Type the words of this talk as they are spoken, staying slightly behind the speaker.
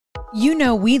You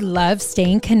know we love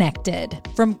staying connected.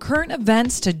 From current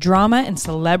events to drama and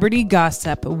celebrity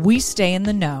gossip, we stay in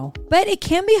the know. But it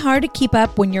can be hard to keep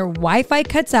up when your Wi-Fi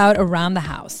cuts out around the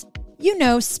house. You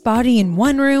know, spotty in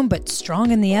one room but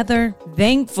strong in the other.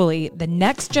 Thankfully, the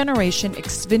next generation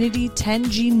Xfinity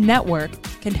 10G network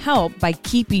can help by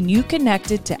keeping you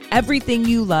connected to everything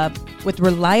you love with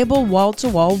reliable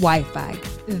wall-to-wall Wi-Fi.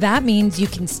 That means you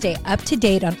can stay up to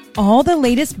date on all the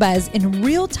latest buzz in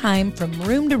real time from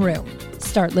room to room.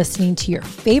 Start listening to your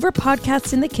favorite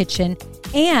podcasts in the kitchen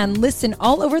and listen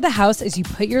all over the house as you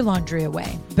put your laundry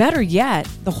away. Better yet,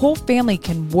 the whole family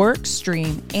can work,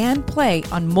 stream, and play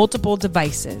on multiple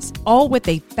devices, all with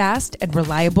a fast and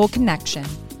reliable connection.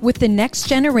 With the next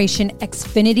generation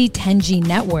Xfinity 10G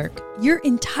network, your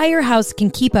entire house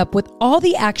can keep up with all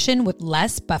the action with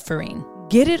less buffering.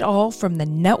 Get it all from the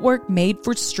network made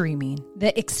for streaming.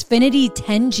 The Xfinity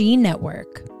 10G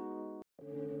network.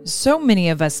 So many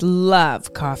of us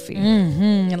love coffee.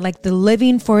 Like the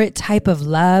living for it type of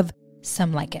love.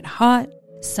 Some like it hot,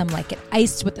 some like it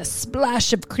iced with a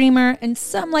splash of creamer, and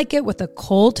some like it with a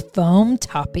cold foam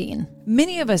topping.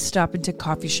 Many of us stop into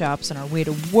coffee shops on our way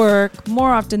to work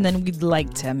more often than we'd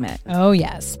like to admit. Oh,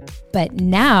 yes. But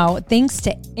now, thanks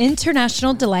to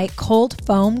International Delight Cold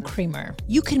Foam Creamer,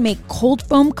 you can make cold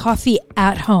foam coffee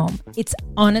at home. It's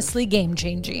honestly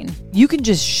game-changing. You can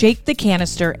just shake the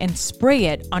canister and spray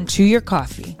it onto your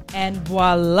coffee. And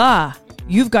voila!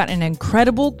 You've got an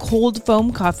incredible cold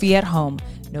foam coffee at home.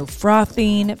 No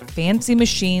frothing, fancy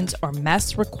machines, or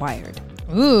mess required.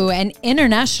 Ooh, and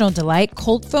International Delight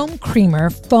Cold Foam Creamer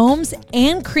foams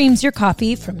and creams your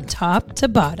coffee from top to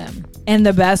bottom. And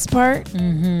the best part?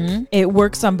 It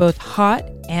works on both hot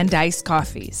and iced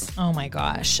coffees. Oh my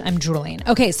gosh, I'm drooling.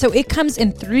 Okay, so it comes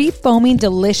in 3 foaming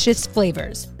delicious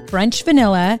flavors: French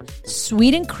vanilla,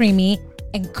 sweet and creamy,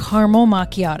 and caramel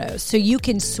macchiato. So you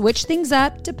can switch things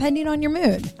up depending on your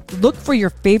mood. Look for your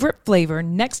favorite flavor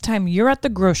next time you're at the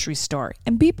grocery store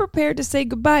and be prepared to say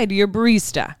goodbye to your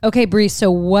barista. Okay, Bree, so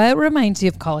what reminds you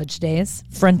of college days?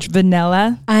 French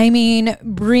vanilla? I mean,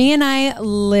 Bree and I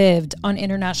lived on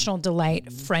International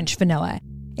Delight French vanilla.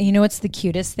 And you know what's the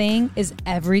cutest thing? Is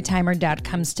every time our dad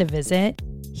comes to visit,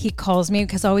 he calls me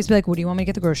because I always be like, what do you want me to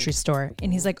get at the grocery store?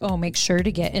 And he's like, oh, make sure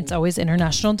to get, it's always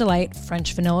International Delight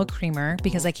French vanilla creamer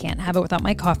because I can't have it without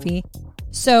my coffee.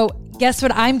 So guess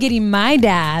what I'm getting my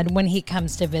dad when he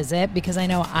comes to visit, because I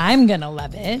know I'm going to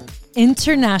love it.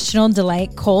 International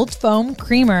Delight Cold Foam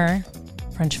Creamer.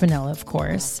 French vanilla, of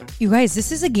course. You guys,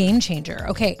 this is a game changer.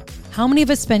 Okay, how many of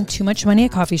us spend too much money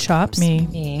at coffee shops?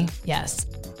 Me, yes.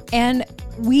 And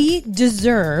we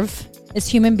deserve, as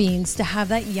human beings, to have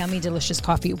that yummy, delicious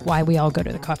coffee. Why we all go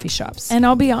to the coffee shops. And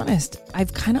I'll be honest,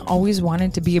 I've kind of always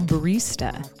wanted to be a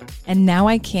barista. And now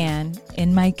I can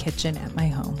in my kitchen at my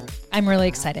home. I'm really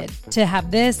excited to have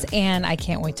this, and I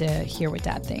can't wait to hear what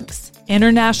Dad thinks.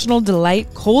 International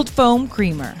Delight Cold Foam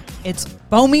Creamer. It's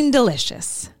foaming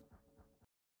delicious.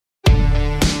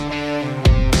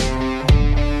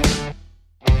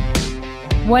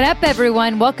 What up,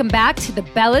 everyone? Welcome back to the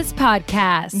Bellas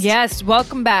Podcast. Yes,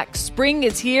 welcome back. Spring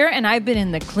is here, and I've been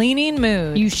in the cleaning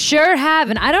mood. You sure have,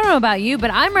 and I don't know about you,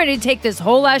 but I'm ready to take this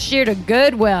whole last year to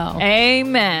Goodwill.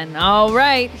 Amen. All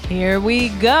right, here we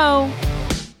go.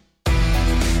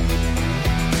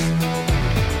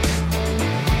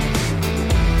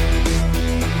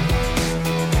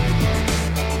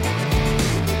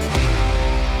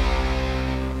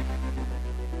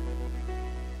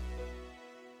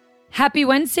 Happy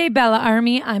Wednesday, Bella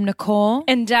Army. I'm Nicole.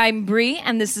 And I'm Bree,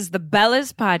 and this is the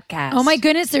Bellas Podcast. Oh my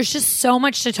goodness, there's just so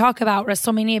much to talk about.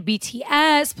 WrestleMania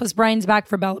BTS, plus Brian's back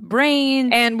for Bella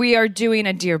Brains. And we are doing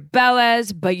a Dear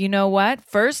Bellas, but you know what?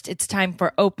 First, it's time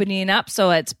for opening up, so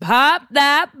let's pop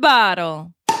that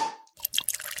bottle.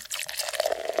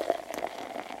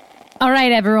 All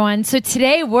right, everyone. So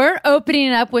today we're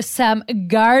opening up with some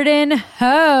garden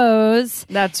hose.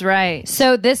 That's right.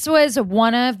 So this was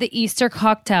one of the Easter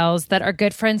cocktails that our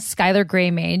good friend Skylar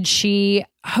Gray made. She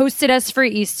hosted us for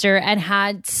Easter and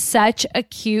had such a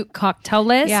cute cocktail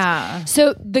list. Yeah.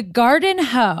 So the garden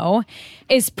hoe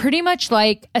is pretty much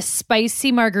like a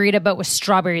spicy margarita, but with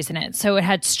strawberries in it. So it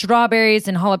had strawberries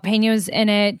and jalapenos in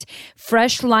it,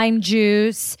 fresh lime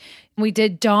juice. We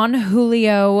did Don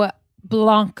Julio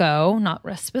Blanco, not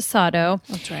Reposado.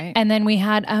 That's right. And then we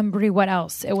had Brie, what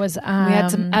else? It was we had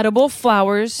some edible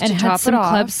flowers and to had top some it off.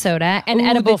 club soda and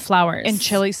edible flowers and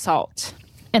chili salt.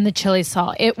 And the chili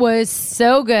salt. It was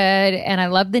so good, and I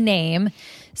love the name.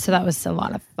 So that was a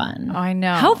lot of fun. I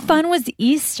know. How fun was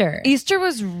Easter? Easter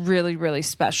was really, really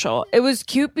special. It was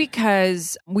cute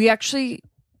because we actually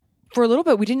for a little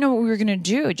bit, we didn't know what we were going to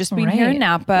do. Just being here in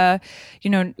Napa, we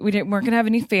weren't going to have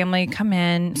any family come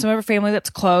in. Some of our family that's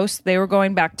close, they were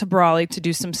going back to Brawley to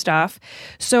do some stuff.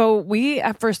 So we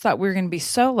at first thought we were going to be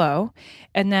solo.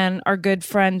 And then our good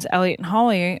friends, Elliot and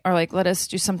Holly, are like, let us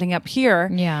do something up here.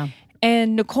 Yeah.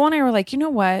 And Nicole and I were like, you know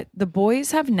what? The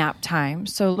boys have nap time.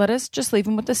 So let us just leave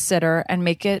them with the sitter and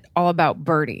make it all about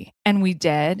Birdie. And we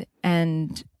did.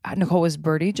 And Nicole, was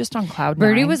Birdie just on cloud nine?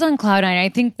 Birdie was on cloud nine. I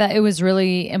think that it was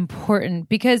really important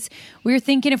because we were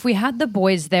thinking if we had the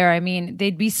boys there, I mean,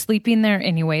 they'd be sleeping there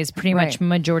anyways, pretty much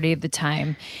majority of the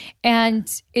time.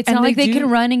 And it's not like they can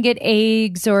run and get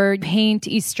eggs or paint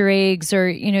Easter eggs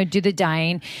or, do the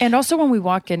dyeing. And also when we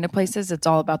walk into places, it's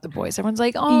all about the boys. Everyone's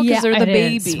like, oh, because they're the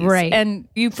babies. Right. And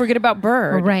you forget about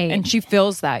Bird. Right. And she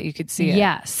feels that. You could see it.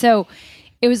 Yeah. So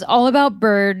it was all about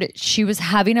Bird. She was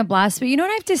having a blast. But you know what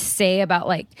I have to say about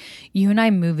like you and I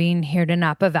moving here to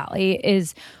Napa Valley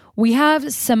is we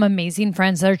have some amazing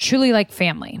friends that are truly like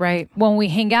family. Right. When we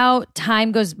hang out,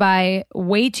 time goes by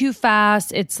way too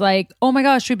fast. It's like, oh my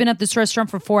gosh, we've been at this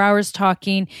restaurant for 4 hours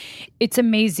talking. It's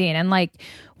amazing. And like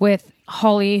with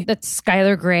Holly, that's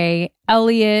Skylar Gray,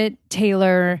 Elliot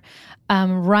Taylor,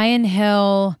 Ryan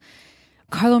Hill,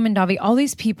 Carlo Mondavi, all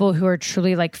these people who are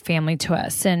truly like family to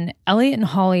us. And Elliot and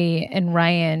Holly and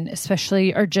Ryan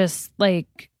especially are just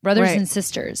like brothers and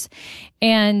sisters.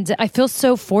 And I feel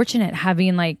so fortunate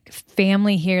having like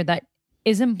family here that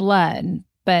isn't blood,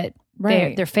 but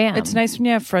they're family. It's nice when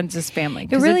you have friends as family.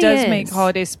 It really does is. make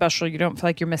holidays special. You don't feel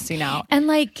like you're missing out. And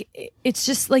like, it's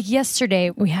just like yesterday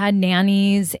we had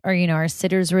nannies or, our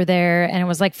sitters were there. And it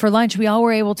was like for lunch, we all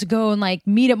were able to go and like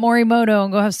meet at Morimoto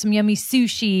and go have some yummy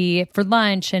sushi for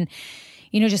lunch and,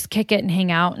 just kick it and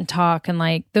hang out and talk. And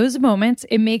like those moments,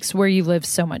 it makes where you live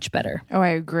so much better. Oh, I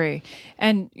agree.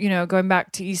 And, going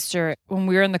back to Easter, when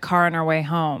we were in the car on our way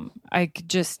home, I could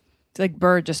just, like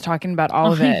Bird just talking about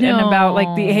all of it and about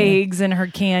like the eggs and her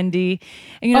candy.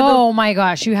 And, my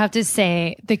gosh. You have to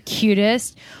say the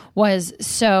cutest was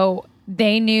so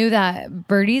they knew that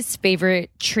Birdie's favorite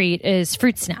treat is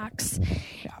fruit snacks.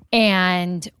 Yeah.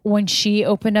 And when she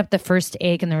opened up the first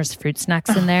egg and there was fruit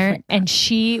snacks in there and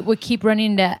she would keep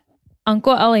running to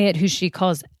Uncle Elliot, who she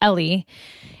calls Ellie.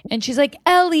 And she's like,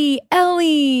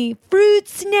 Ellie, fruit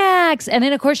snacks. And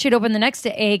then of course she'd open the next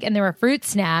egg and there were fruit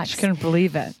snacks. She couldn't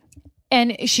believe it.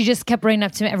 And she just kept running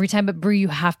up to me every time. But Brie, you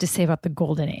have to say about the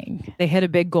golden egg. They hid a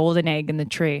big golden egg in the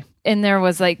tree. And there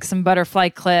was like some butterfly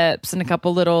clips and a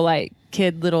couple little like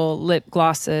kid little lip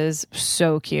glosses.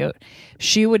 So cute.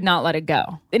 She would not let it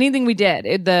go. Anything we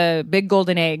did, the big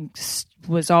golden egg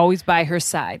was always by her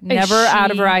side. Never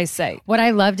out of her eyesight. What I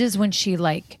loved is when she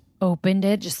like opened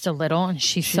it just a little and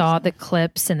she saw the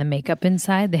clips and the makeup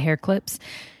inside, the hair clips.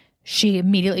 She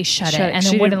immediately shut it and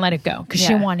then wouldn't let it go because she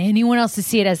didn't want anyone else to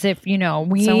see it as if, we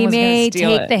may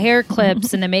take the hair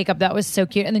clips and the makeup. That was so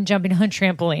cute. And then jumping on a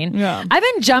trampoline. Yeah. I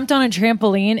haven't jumped on a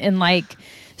trampoline in like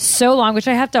so long, which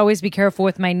I have to always be careful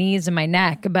with my knees and my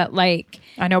neck. But like,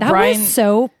 I know that Brian was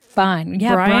so fun.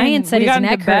 Yeah, Brian said his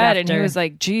neck hurt after. And he was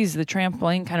like, geez, the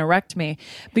trampoline kind of wrecked me.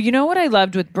 But you know what I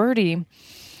loved with Birdie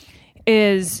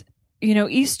is,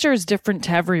 Easter is different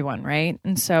to everyone, right?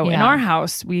 And so in our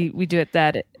house, we do it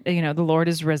that, the Lord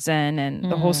is risen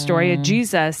and the whole story of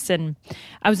Jesus. And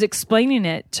I was explaining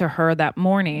it to her that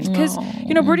morning because,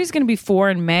 Birdie's going to be 4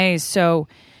 in May. So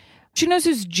she knows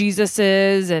who Jesus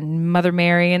is and Mother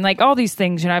Mary and like all these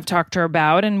things, I've talked to her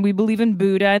about. And we believe in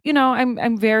Buddha. I'm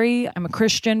a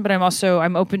Christian, but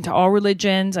I'm open to all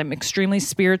religions. I'm extremely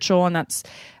spiritual. And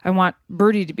I want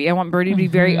Birdie to be. I want Birdie to be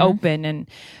very open and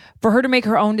for her to make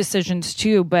her own decisions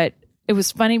too. But it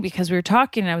was funny because we were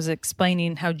talking and I was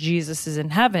explaining how Jesus is in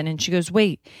heaven. And she goes,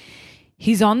 wait,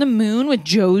 he's on the moon with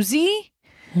Josie?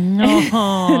 No.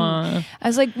 I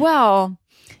was like, well,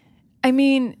 I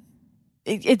mean,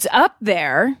 it's up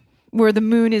there where the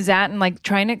moon is at and like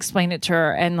trying to explain it to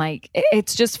her. And like,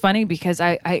 it's just funny because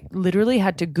I literally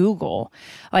had to Google,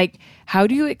 like, how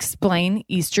do you explain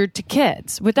Easter to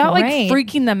kids without like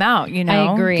freaking them out,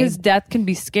 I agree. Because death can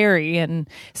be scary and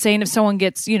saying if someone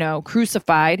gets,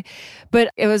 crucified.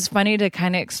 But it was funny to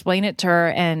kind of explain it to her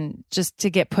and just to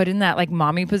get put in that like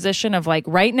mommy position of like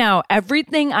right now,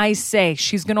 everything I say,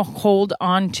 she's going to hold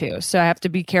on to. So I have to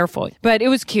be careful. But it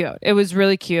was cute. It was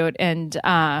really cute. And,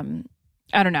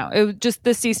 I don't know. It was just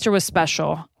this Easter was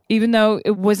special. Even though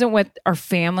it wasn't with our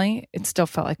family, it still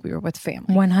felt like we were with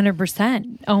family.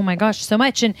 100%. Oh my gosh, so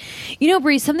much. And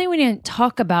Brie, something we didn't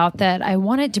talk about that I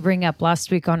wanted to bring up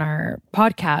last week on our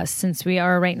podcast, since we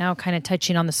are right now kind of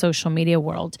touching on the social media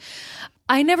world.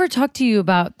 I never talked to you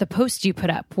about the post you put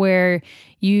up where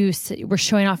you were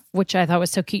showing off, which I thought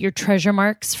was so cute, your treasure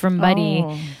marks from Buddy.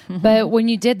 Oh. But when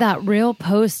you did that real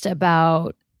post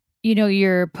about,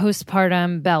 your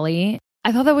postpartum belly,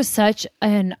 I thought that was such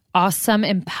an awesome,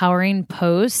 empowering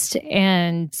post.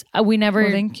 And we never,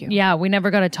 Well, thank you. Yeah, we never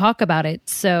got to talk about it.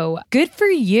 So good for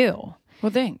you.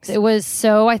 Well, thanks. It was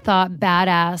so, I thought,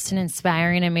 badass and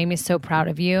inspiring and made me so proud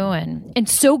of you and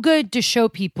so good to show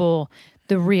people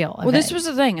the real of Well, this it. was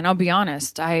the thing, and I'll be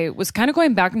honest, I was kind of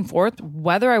going back and forth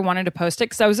whether I wanted to post it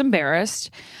because I was embarrassed.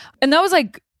 And that was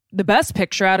like the best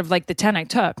picture out of like the 10 I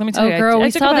took. Let me tell you, girl, I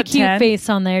we took saw the about cute 10. face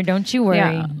on there. Don't you worry.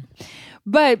 Yeah.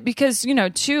 But because,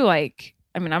 too, like,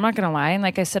 I mean, I'm not going to lie. And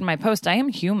like I said in my post, I am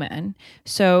human.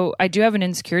 So I do have an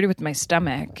insecurity with my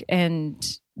stomach.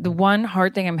 And the one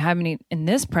hard thing I'm having in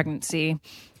this pregnancy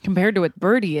compared to with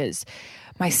Birdie is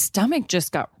my stomach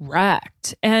just got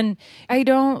wrecked. And I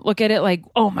don't look at it like,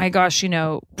 oh my gosh,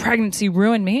 pregnancy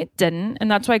ruined me. It didn't. And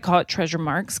that's why I call it treasure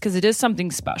marks, because it is something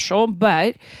special.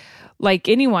 But like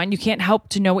anyone, you can't help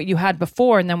to know what you had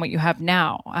before and then what you have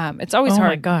now. It's always hard. Oh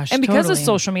my gosh, and because of totally.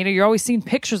 social media, you're always seeing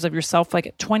pictures of yourself like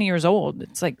at 20 years old.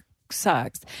 It's like,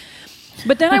 sucks.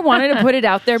 But then I wanted to put it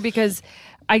out there because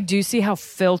I do see how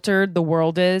filtered the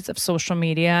world is of social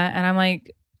media. And I'm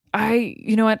like,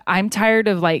 you know what? I'm tired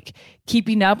of like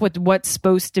keeping up with what's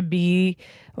supposed to be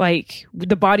like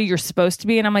the body you're supposed to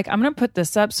be. And I'm like, I'm going to put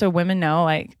this up so women know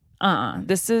like,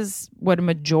 this is what a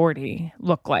majority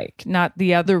look like, not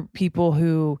the other people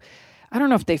who, I don't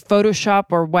know if they Photoshop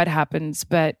or what happens,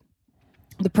 but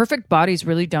the perfect bodies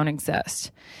really don't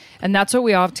exist. And that's what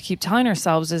we all have to keep telling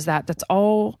ourselves is that that's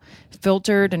all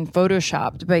filtered and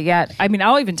Photoshopped. But yet, I mean,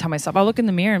 I'll even tell myself, I'll look in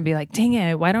the mirror and be like, dang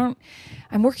it,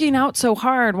 I'm working out so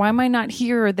hard. Why am I not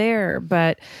here or there?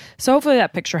 But so hopefully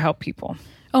that picture helped people.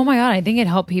 Oh my God, I think it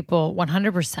helped people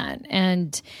 100%.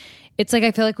 And it's like,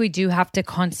 I feel like we do have to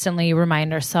constantly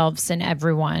remind ourselves and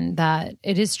everyone that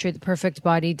it is true. The perfect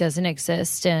body doesn't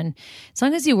exist. And as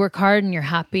long as you work hard and you're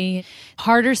happy,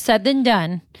 harder said than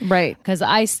done. Right. Because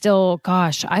I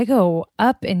go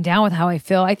up and down with how I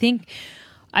feel. I think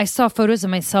I saw photos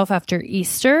of myself after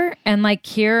Easter, and like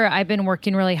here, I've been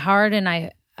working really hard and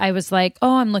I was like,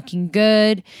 oh, I'm looking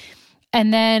good.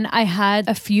 And then I had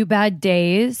a few bad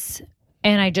days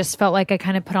and I just felt like I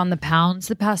kind of put on the pounds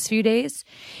the past few days.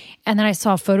 And then I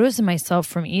saw photos of myself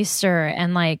from Easter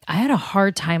and like I had a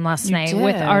hard time last night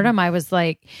with Artem. I was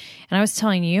like, and I was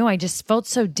telling you, I just felt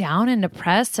so down and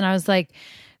depressed. And I was like,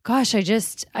 gosh,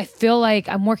 I feel like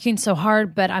I'm working so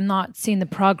hard, but I'm not seeing the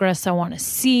progress I want to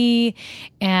see.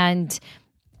 And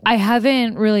I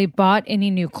haven't really bought any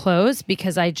new clothes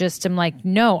because I just am like,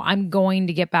 no, I'm going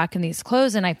to get back in these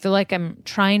clothes. And I feel like I'm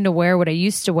trying to wear what I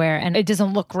used to wear and it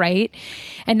doesn't look right.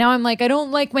 And now I'm like, I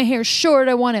don't like my hair short.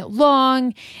 I want it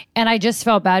long. And I just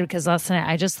felt bad because last night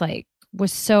I just like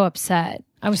was so upset.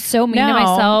 I was so mean to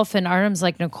myself, and Artem's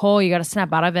like, Nicole, you got to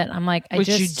snap out of it. I'm like, Which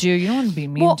you do. You don't want to be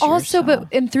mean to also, yourself.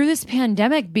 and through this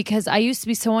pandemic, because I used to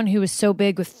be someone who was so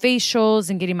big with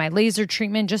facials and getting my laser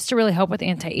treatment just to really help with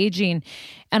anti-aging.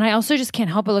 And I also just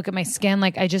can't help but look at my skin.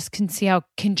 Like, I just can see how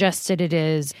congested it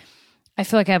is. I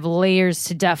feel like I have layers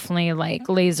to definitely like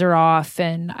laser off.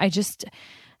 And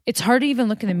it's hard to even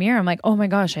look in the mirror. I'm like, oh my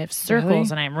gosh, I have circles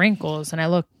and I have wrinkles and I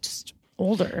look just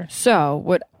older. So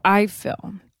what I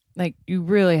feel like you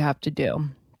really have to do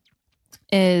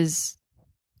is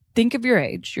think of your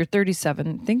age. You're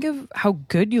 37. Think of how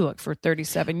good you look for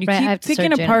 37. You keep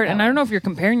picking apart, and I don't know if you're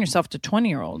comparing yourself to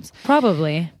 20-year-olds.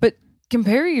 Probably. But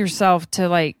compare yourself to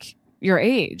like your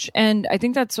age. And I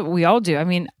think that's what we all do. I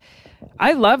mean,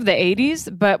 I love the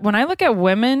 80s, but when I look at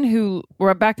women who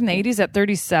were back in the 80s at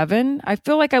 37, I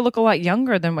feel like I look a lot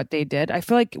younger than what they did. I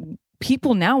feel like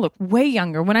people now look way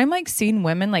younger. When I'm like seeing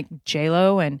women like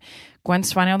J-Lo and Gwen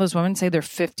Stefani, all those women say they're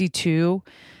 52,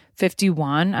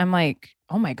 51. I'm like,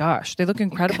 oh my gosh, they look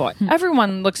incredible.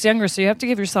 Everyone looks younger, so you have to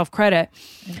give yourself credit.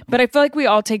 But I feel like we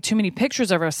all take too many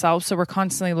pictures of ourselves, so we're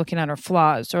constantly looking at our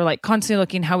flaws or like constantly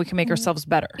looking how we can make ourselves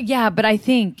better. Yeah, but I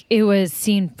think it was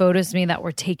seeing photos of me that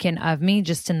were taken of me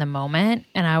just in the moment.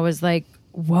 And I was like,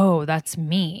 whoa, that's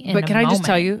me. But can I just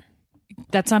tell you,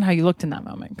 that's not how you looked in that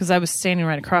moment, because I was standing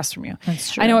right across from you.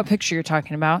 That's true. I know what picture you're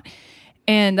talking about.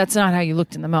 And that's not how you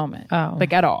looked in the moment. Oh.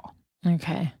 Like at all.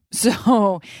 Okay.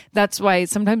 So that's why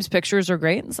sometimes pictures are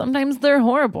great and sometimes they're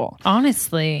horrible.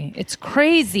 Honestly, it's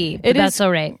crazy. But that's all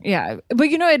right. Yeah. But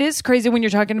it is crazy when you're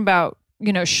talking about,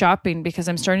 shopping, because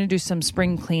I'm starting to do some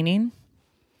spring cleaning.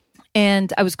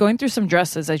 And I was going through some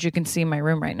dresses, as you can see in my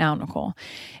room right now, Nicole,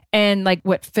 and like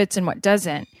what fits and what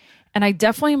doesn't. And I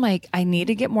definitely am like, I need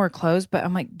to get more clothes, but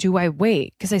I'm like, do I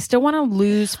wait? Because I still want to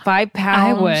lose 5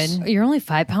 pounds. I would. You're only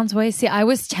 5 pounds away. See, I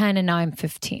was 10 and now I'm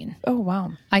 15. Oh,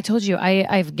 wow. I told you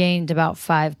I've gained about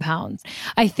 5 pounds.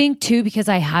 I think too, because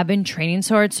I have been training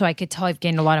so hard, so I could tell I've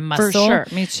gained a lot of muscle. For sure.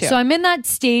 Me too. So I'm in that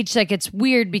stage that gets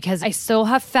weird because I still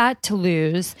have fat to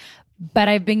lose, but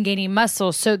I've been gaining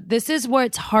muscle. So this is where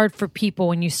it's hard for people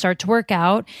when you start to work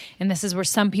out. And this is where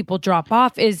some people drop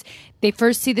off is they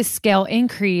first see the scale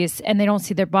increase and they don't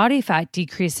see their body fat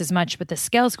decrease as much, but the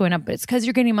scale's going up. But it's because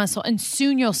you're getting muscle and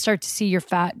soon you'll start to see your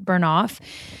fat burn off.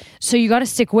 So you got to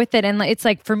stick with it. And it's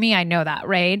like, for me, I know that,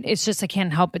 right? It's just, I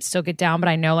can't help but still get down, but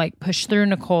I know like push through,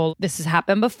 Nicole. This has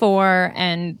happened before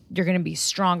and you're going to be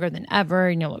stronger than ever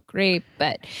and you'll look great.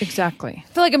 But Exactly.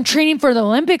 I feel like I'm training for the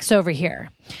Olympics over here.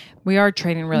 We are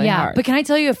training really hard. But can I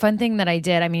tell you a fun thing that I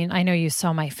did? I mean, I know you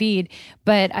saw my feed,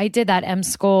 but I did that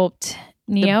M-Sculpt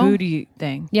Neo. The booty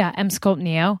thing. Yeah, M-Sculpt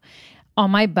Neo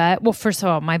on my butt. Well, first of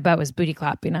all, my butt was booty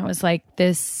clapping. I was like,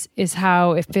 this is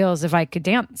how it feels if I could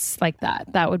dance like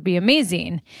that. That would be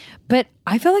amazing. But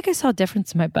I felt like I saw a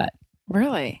difference in my butt.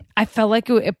 Really? I felt like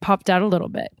it popped out a little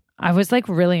bit. I was like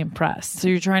really impressed. So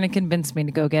you're trying to convince me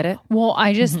to go get it? Well,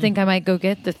 I just think I might go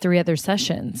get the 3 other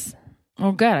sessions.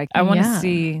 Oh, good. I want to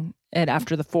see it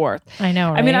after the 4th. I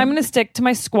know, right? I mean, I'm going to stick to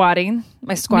my squatting.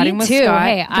 My squatting with too. Scott.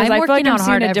 Hey, I'm I feel like working I'm out seeing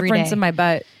hard a every difference day. in my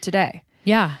butt today.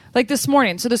 Yeah. Like this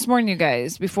morning. So this morning, you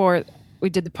guys, before we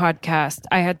did the podcast,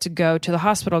 I had to go to the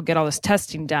hospital, get all this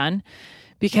testing done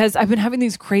because I've been having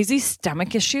these crazy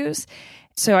stomach issues.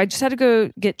 So I just had to go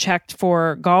get checked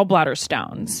for gallbladder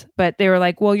stones. But they were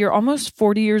like, well, you're almost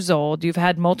 40 years old. You've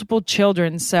had multiple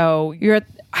children. So you're at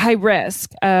high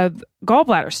risk of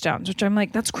gallbladder stones, which I'm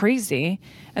like, that's crazy.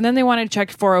 And then they wanted to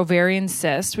check for ovarian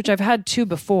cyst, which I've had 2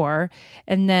 before,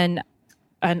 and then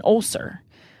an ulcer.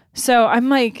 So I'm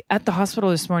like at the hospital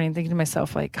this morning thinking to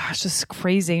myself, like, gosh, this is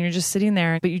crazy. And you're just sitting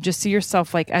there, but you just see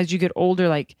yourself like as you get older,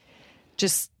 like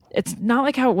just, it's not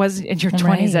like how it was in your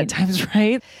 20s at times,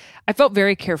 right? I felt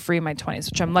very carefree in my 20s,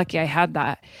 which I'm lucky I had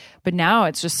that. But now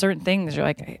it's just certain things. You're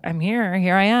like, I'm here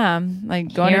I am.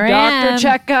 Like going to doctor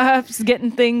checkups,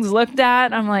 getting things looked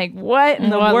at. I'm like, what in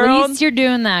the world? At least you're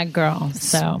doing that, girl.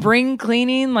 So spring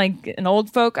cleaning, like an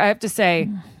old folk. I have to say,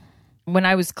 when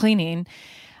I was cleaning,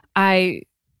 I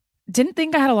didn't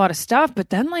think I had a lot of stuff, but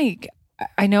then like,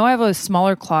 I know I have a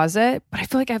smaller closet, but I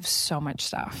feel like I have so much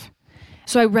stuff.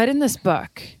 So I read in this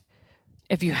book,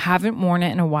 if you haven't worn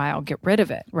it in a while, get rid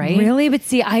of it, right? Really? But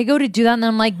see, I go to do that and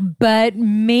I'm like, but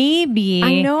maybe.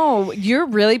 I know. You're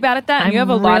really bad at that. And you have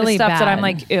a lot of stuff that I'm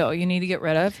like, ew, you need to get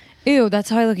rid of. Ew, that's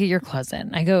how I look at your closet.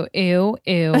 I go, ew,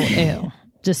 ew, ew.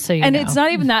 Just so you know. And it's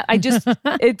not even that.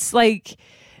 It's like,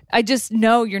 I just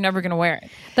know you're never going to wear it.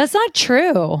 That's not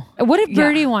true. What if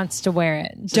Birdie wants to wear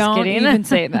it? Don't even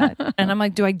say that. And I'm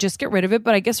like, do I just get rid of it?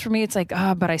 But I guess for me, it's like,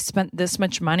 but I spent this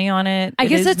much money on it. I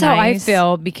guess that's how I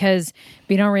feel because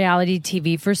being on reality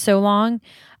TV for so long,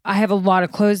 I have a lot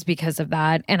of clothes because of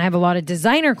that. And I have a lot of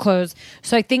designer clothes.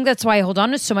 So I think that's why I hold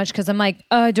on to so much because I'm like,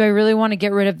 do I really want to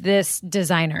get rid of this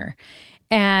designer?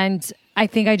 And I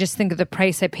think I just think of the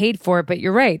price I paid for it. But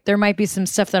you're right. There might be some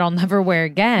stuff that I'll never wear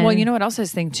again. Well, you know what else I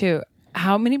was thinking too?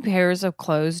 How many pairs of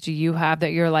clothes do you have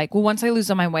that you're like, well, once I lose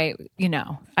all my weight,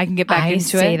 I can get back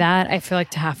into it? I say that. I feel like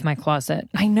to half my closet.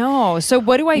 I know. So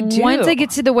what do I do? Once I get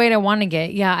to the weight I want to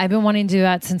get. Yeah, I've been wanting to do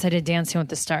that since I did Dancing with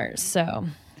the Stars. So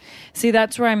see,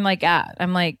 that's where I'm like at.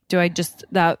 I'm like, do I just,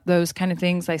 those kind of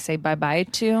things I say bye-bye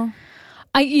to?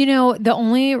 The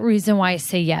only reason why I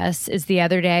say yes is the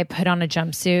other day I put on a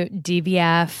jumpsuit,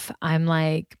 DVF. I'm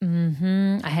like,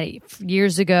 I had it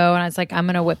years ago and I was like, I'm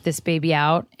going to whip this baby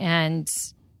out. And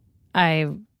I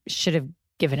should have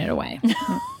given it away.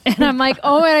 And I'm like,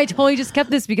 and I totally just kept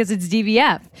this because it's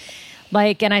DVF.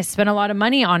 And I spent a lot of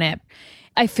money on it.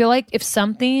 I feel like if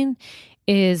something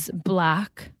is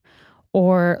black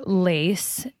or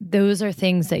lace, those are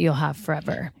things that you'll have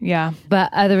forever. Yeah.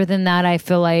 But other than that, I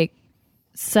feel like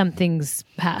something's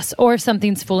past or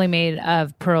something's fully made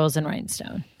of pearls and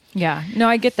rhinestone. Yeah. No,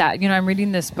 I get that. I'm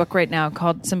reading this book right now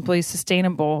called Simply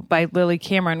Sustainable by Lily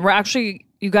Cameron. We're actually,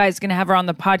 you guys, going to have her on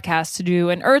the podcast to do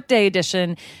an Earth Day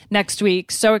edition next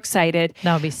week. So excited.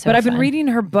 That'll be so But I've fun. been reading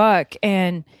her book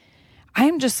and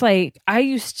I'm just like, I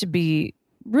used to be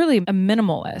really a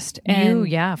minimalist.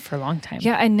 And for a long time.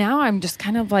 yeah, and now I'm just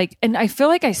kind of like, and I feel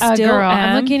like I still girl,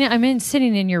 am. I'm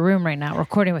sitting in your room right now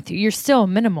recording with you. You're still a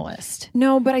minimalist.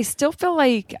 No, but I still feel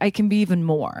like I can be even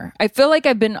more. I feel like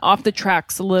I've been off the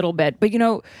tracks a little bit, but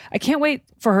I can't wait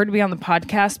for her to be on the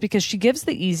podcast because she gives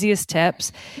the easiest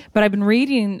tips. But I've been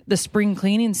reading the spring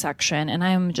cleaning section and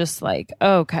I'm just like,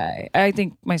 okay, I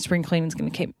think my spring cleaning is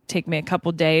going to take me a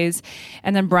couple days.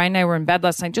 And then Brian and I were in bed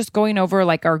last night just going over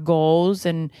like our goals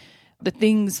and the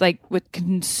things like with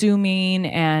consuming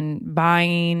and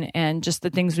buying and just the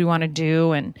things we want to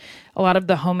do. And a lot of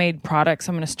the homemade products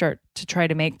I'm going to start to try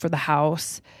to make for the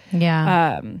house.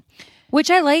 Yeah. Which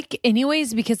I like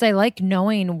anyways, because I like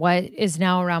knowing what is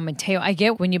now around Mateo. I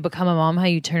get when you become a mom, how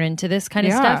you turn into this kind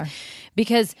of stuff,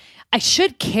 because I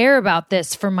should care about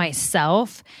this for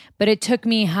myself, but it took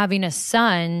me having a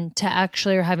son to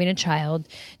actually, or having a child,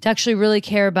 to actually really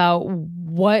care about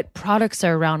what products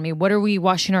are around me. What are we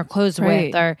washing our clothes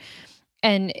with?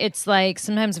 And it's like,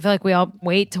 sometimes I feel like we all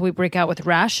wait till we break out with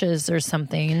rashes or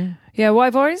something. Yeah, well,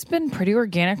 I've always been pretty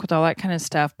organic with all that kind of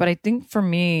stuff. But I think for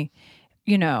me,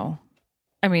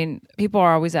 I mean, people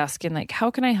are always asking, like,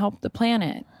 how can I help the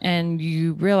planet? And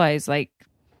you realize, like,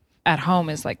 at home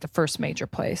is like the first major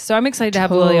place. So I'm excited to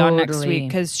have Lily on next week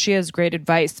because she has great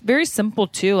advice. Very simple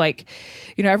too. Like,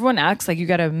 everyone acts like you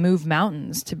got to move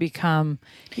mountains to become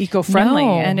eco-friendly,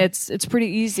 and it's pretty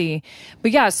easy.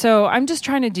 But yeah, so I'm just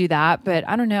trying to do that. But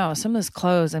I don't know. Some of this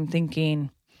clothes, I'm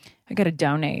thinking I got to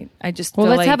donate. I just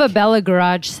let's have a Bella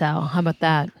garage sale. How about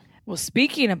that? Well,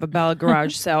 speaking of a Bella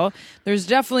garage sale, there's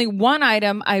definitely one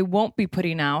item I won't be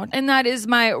putting out, and that is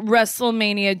my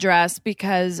WrestleMania dress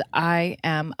because I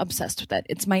am obsessed with it.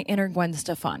 It's my inner Gwen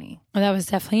Stefani. Well, that was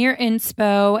definitely your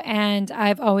inspo, and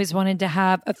I've always wanted to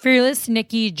have a Fearless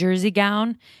Nikki jersey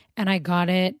gown, and I got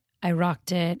it. I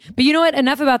rocked it. But you know what?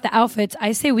 Enough about the outfits.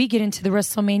 I say we get into the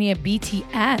WrestleMania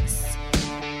BTS.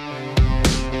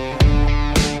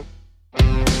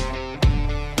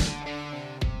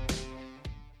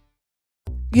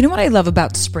 You know what I love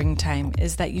about springtime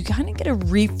is that you kind of get to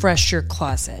refresh your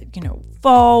closet.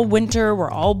 Fall, winter, we're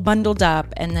all bundled up.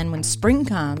 And then when spring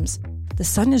comes, the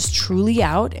sun is truly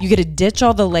out. You get to ditch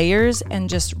all the layers and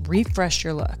just refresh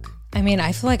your look. I mean,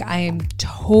 I feel like I am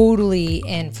totally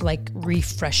in for like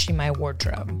refreshing my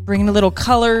wardrobe. Bringing a little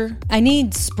color. I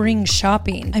need spring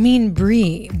shopping. I mean,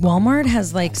 Brie, Walmart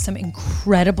has like some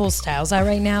incredible styles out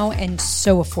right now and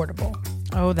so affordable.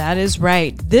 Oh, that is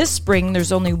right. This spring,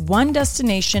 there's only one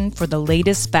destination for the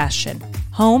latest fashion.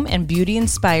 Home and beauty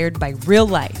inspired by real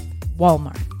life.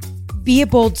 Walmart. Be it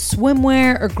bold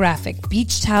swimwear or graphic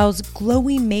beach towels,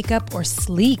 glowy makeup or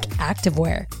sleek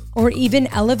activewear, or even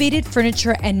elevated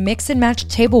furniture and mix and match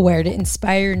tableware to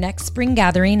inspire your next spring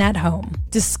gathering at home.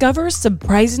 Discover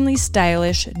surprisingly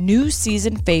stylish new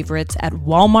season favorites at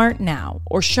Walmart now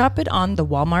or shop it on the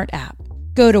Walmart app.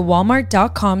 Go to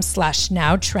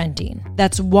walmart.com/nowtrending.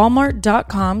 That's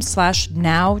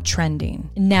walmart.com/nowtrending.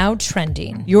 Now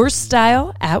trending. Your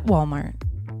style at Walmart.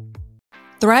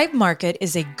 Thrive Market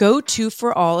is a go-to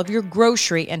for all of your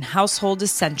grocery and household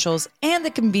essentials, and the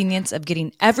convenience of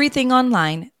getting everything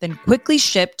online, then quickly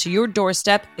shipped to your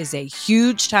doorstep is a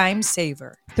huge time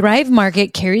saver. Thrive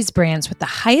Market carries brands with the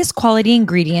highest quality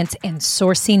ingredients and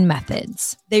sourcing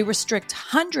methods. They restrict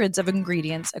hundreds of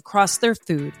ingredients across their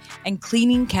food and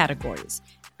cleaning categories,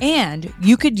 and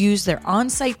you could use their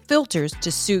on-site filters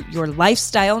to suit your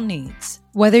lifestyle needs.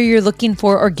 Whether you're looking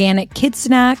for organic kid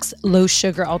snacks, low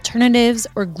sugar alternatives,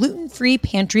 or gluten-free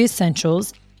pantry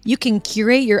essentials, you can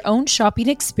curate your own shopping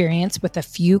experience with a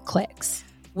few clicks.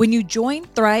 When you join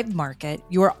Thrive Market,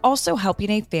 you are also helping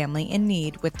a family in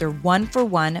need with their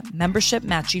 1-for-1 membership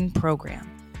matching program.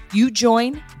 You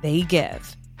join, they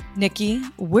give. Nikki,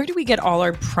 where do we get all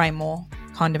our primal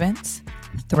condiments?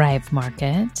 Thrive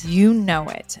Market. You know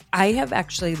it. I have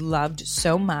actually loved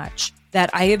so much that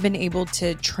I have been able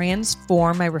to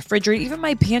transform my refrigerator, even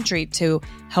my pantry, to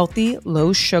healthy,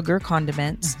 low-sugar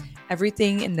condiments.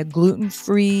 Everything in the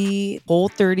gluten-free,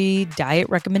 Whole30 diet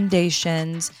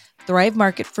recommendations. Thrive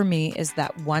Market for me is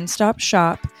that one-stop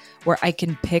shop where I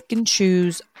can pick and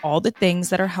choose all the things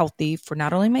that are healthy for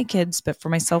not only my kids, but for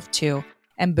myself too.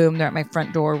 And boom, they're at my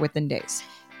front door within days.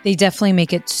 They definitely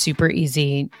make it super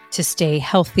easy to stay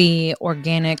healthy,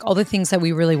 organic, all the things that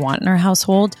we really want in our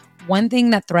household. One thing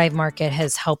that Thrive Market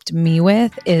has helped me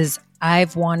with is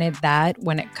I've wanted that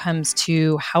when it comes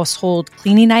to household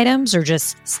cleaning items or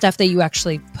just stuff that you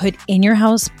actually put in your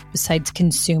house besides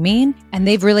consuming. And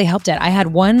they've really helped it. I had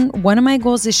one of my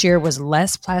goals this year was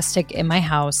less plastic in my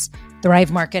house.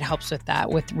 Thrive Market helps with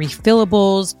that, with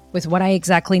refillables, with what I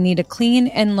exactly need to clean.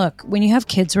 And look, when you have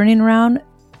kids running around,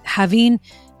 having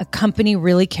a company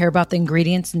really care about the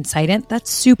ingredients inside it,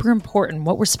 that's super important.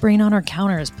 What we're spraying on our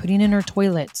counters, putting in our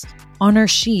toilets, on our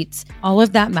sheets, all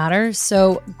of that matters.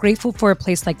 So grateful for a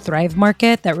place like Thrive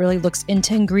Market that really looks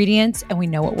into ingredients and we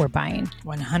know what we're buying.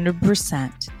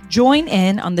 100%. Join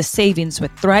in on the savings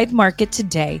with Thrive Market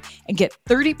today and get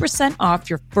 30% off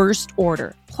your first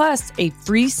order, plus a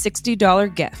free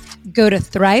 $60 gift. Go to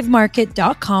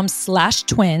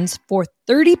thrivemarket.com/twins for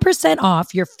 30%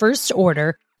 off your first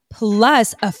order,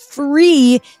 plus a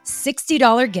free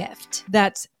 $60 gift.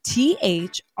 That's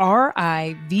THRIVE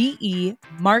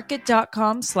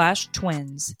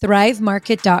market.com/twins.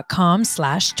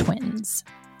 thrivemarket.com/twins.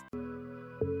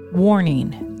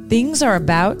 Warning. Things are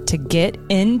about to get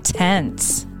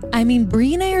intense. I mean,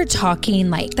 Brie and I are talking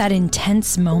like that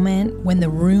intense moment when the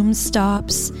room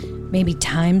stops, maybe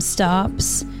time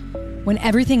stops, when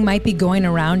everything might be going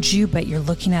around you, but you're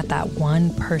looking at that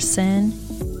one person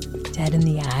dead in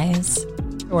the eyes,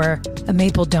 or a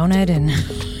maple donut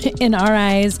in our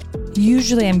eyes.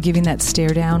 Usually I'm giving that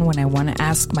stare down when I want to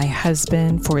ask my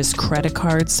husband for his credit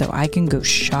card so I can go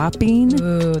shopping.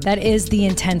 Ooh, that is the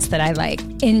intense that I like.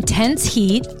 Intense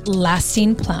heat,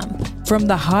 lasting plump. From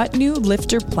the hot new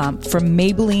Lifter Plump from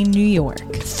Maybelline, New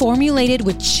York. Formulated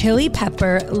with chili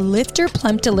pepper, Lifter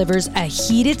Plump delivers a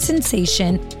heated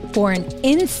sensation for an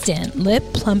instant lip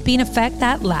plumping effect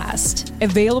that lasts.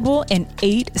 Available in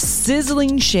 8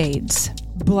 sizzling shades.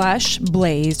 Blush,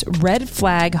 Blaze, Red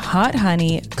Flag, Hot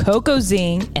Honey, Cocoa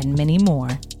Zing, and many more.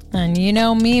 And you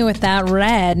know me with that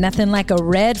red. Nothing like a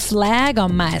red flag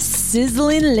on my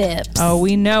sizzling lips. Oh,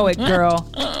 we know it, girl.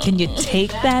 Can you take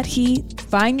that heat?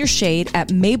 Find your shade at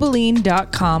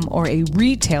Maybelline.com or a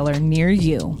retailer near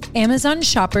you. Amazon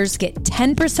shoppers get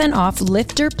 10% off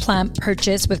Lifter Plump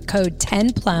purchase with code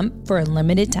 10PLUMP for a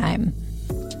limited time.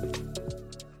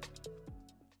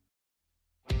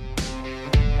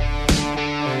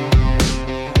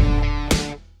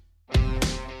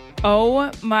 Oh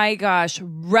my gosh,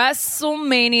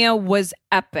 WrestleMania was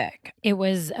epic. It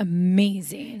was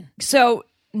amazing. So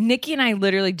Nikki and I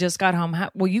literally just got home.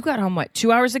 Well, you got home, what,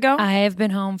 2 hours ago? I have been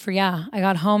home I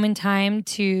got home in time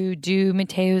to do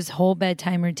Mateo's whole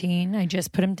bedtime routine. I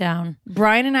just put him down.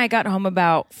 Brian and I got home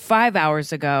about 5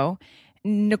 hours ago.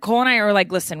 Nicole and I are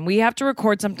like, listen, we have to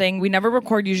record something. We never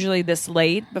record usually this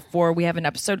late before we have an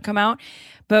episode come out.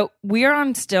 But we are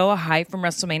on still a high from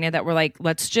WrestleMania that we're like,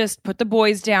 let's just put the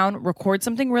boys down, record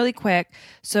something really quick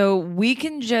so we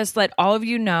can just let all of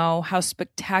you know how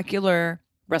spectacular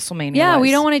WrestleMania was.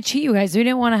 We don't want to cheat you guys. We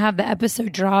didn't want to have the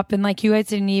episode drop and like you guys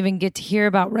didn't even get to hear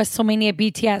about WrestleMania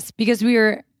BTS because we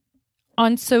were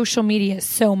on social media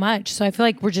so much. So I feel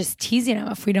like we're just teasing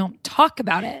them if we don't talk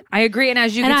about it. I agree. And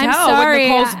as you And can I'm tell sorry, with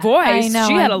Nicole's voice, I know,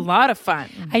 she had a lot of fun.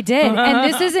 I did.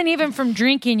 And this isn't even from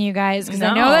drinking, you guys, because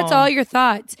I know that's all your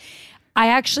thoughts. I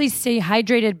actually stay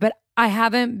hydrated, but I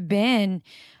haven't been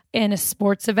in a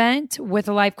sports event with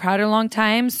a live crowd in a long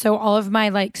time. So all of my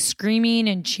like screaming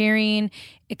and cheering,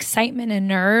 excitement and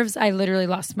nerves, I literally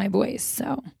lost my voice.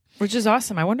 So, which is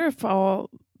awesome. I wonder if all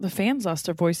the fans lost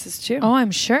their voices too. Oh, I'm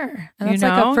sure. And that's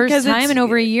like a first time in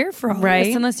over a year for all of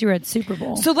us, unless you were at Super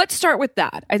Bowl. So let's start with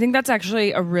that. I think that's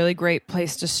actually a really great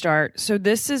place to start. So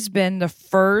this has been the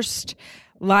first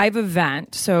live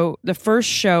event. So the first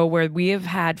show where we have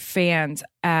had fans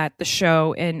at the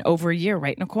show in over a year,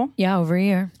 right, Nicole? Yeah, over a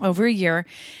year. Over a year.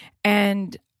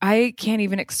 And I can't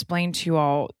even explain to you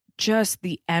all just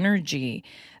the energy,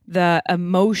 the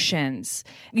emotions.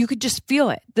 You could just feel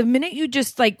it. The minute you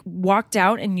just like walked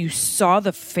out and you saw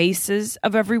the faces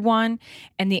of everyone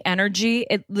and the energy,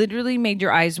 it literally made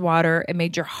your eyes water. It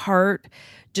made your heart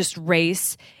just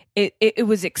race. It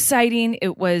was exciting.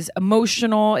 It was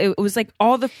emotional. It was like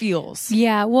all the feels.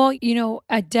 Yeah. Well, you know,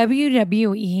 at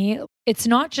WWE, it's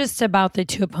not just about the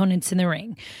two opponents in the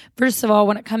ring. First of all,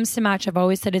 when it comes to match, I've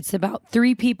always said it's about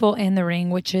three people in the ring,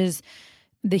 which is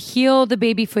the heel, the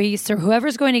babyface, or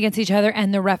whoever's going against each other,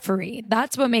 and the referee.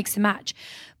 That's what makes the match.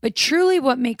 But truly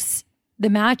what makes the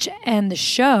match and the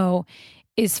show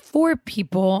is four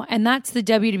people, and that's the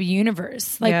WWE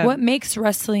universe. Like what makes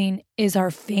wrestling is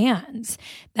our fans.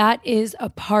 That is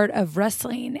a part of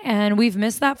wrestling, and we've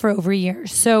missed that for over a year.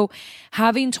 So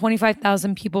having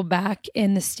 25,000 people back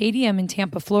in the stadium in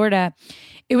Tampa, Florida,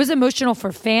 it was emotional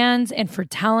for fans and for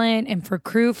talent and for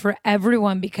crew, for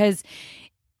everyone, because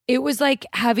it was like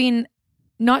having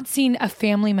not seen a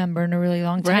family member in a really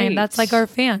long time. Right. That's like our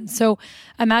fans. So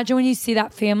imagine when you see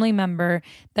that family member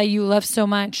that you love so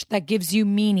much, that gives you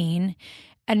meaning,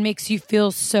 and makes you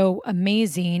feel so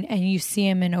amazing, and you see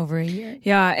him in over a year.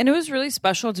 Yeah, and it was really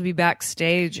special to be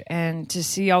backstage and to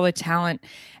see all the talent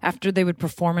after they would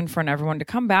perform in front of everyone, to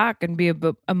come back and be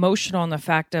emotional in the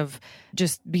fact of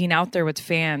just being out there with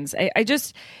fans. I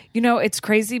just, it's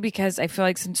crazy because I feel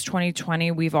like since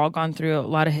 2020, we've all gone through a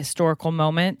lot of historical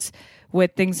moments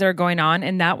with things that are going on.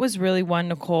 And that was really one,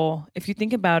 Nicole, if you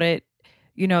think about it,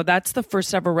 that's the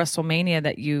first ever WrestleMania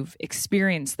that you've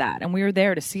experienced that. And we were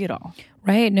there to see it all.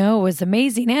 Right. No, it was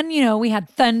amazing. And, we had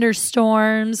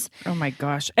thunderstorms. Oh my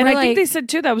gosh. And I think they said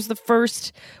too, that was the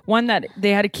first one that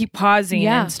they had to keep pausing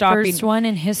and stopping. First one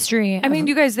in history. I mean,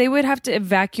 you guys, they would have to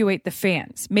evacuate the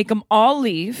fans, make them all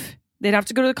leave. They'd have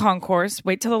to go to the concourse,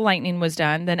 wait till the lightning was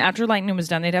done. Then after lightning was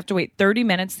done, they'd have to wait 30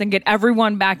 minutes, then get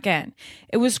everyone back in.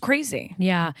 It was crazy.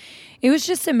 Yeah. It was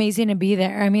just amazing to be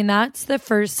there. I mean, that's the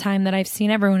first time that I've seen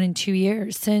everyone in 2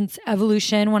 years. Since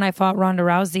Evolution, when I fought Ronda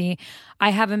Rousey, I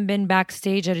haven't been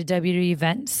backstage at a WWE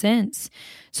event since.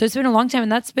 So it's been a long time.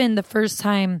 And that's been the first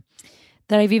time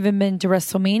that I've even been to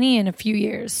WrestleMania in a few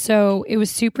years. So it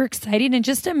was super exciting and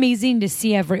just amazing to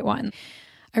see everyone.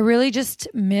 I really just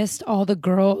missed all the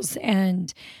girls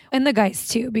and the guys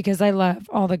too, because I love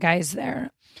all the guys there.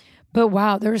 But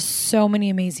wow, there were so many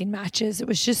amazing matches. It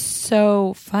was just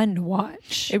so fun to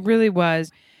watch. It really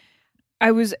was.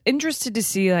 I was interested to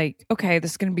see okay,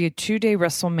 this is going to be a 2-day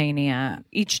WrestleMania.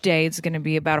 Each day it's going to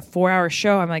be about a 4-hour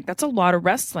show. I'm like, that's a lot of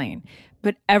wrestling.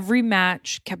 But every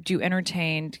match kept you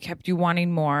entertained, kept you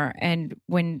wanting more. And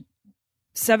when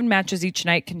 7 matches each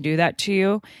night can do that to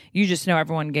you, you just know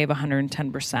everyone gave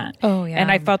 110%. Oh, yeah. And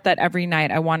I felt that every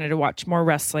night I wanted to watch more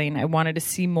wrestling. I wanted to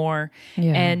see more.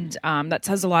 Yeah. And that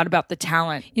says a lot about the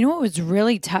talent. You know what was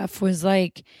really tough was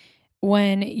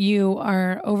when you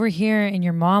are over here in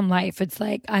your mom life, it's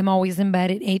I'm always in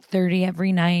bed at 8:30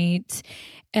 every night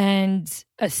and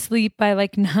asleep by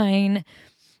 9.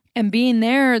 And being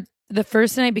there the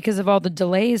first night, because of all the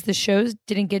delays, the shows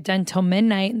didn't get done till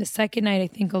midnight. And the second night, I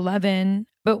think 11.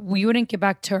 But we wouldn't get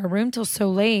back to our room till so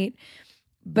late.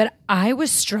 But I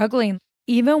was struggling.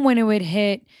 Even when it would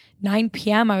hit 9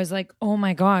 p.m., I was like, oh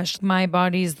my gosh, my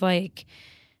body's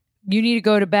you need to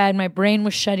go to bed. My brain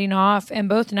was shutting off. And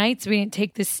both nights, we didn't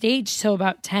take the stage till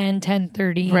about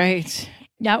 10:30. Right.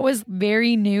 That was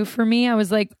very new for me. I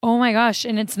was like, oh my gosh.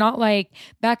 And it's not like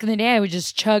back in the day, I would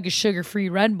just chug a sugar-free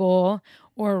Red Bull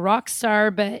or a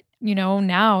Rockstar, but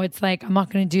now it's I'm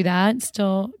not going to do that.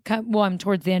 Still, I'm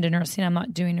towards the end of nursing. I'm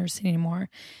not doing nursing anymore.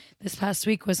 This past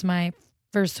week was my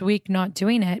first week not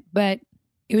doing it, but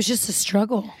it was just a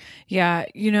struggle. Yeah,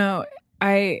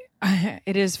 it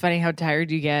is funny how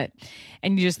tired you get,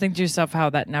 and you just think to yourself how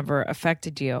that never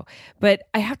affected you. But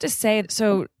I have to say,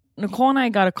 so Nicole and I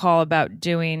got a call about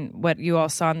doing what you all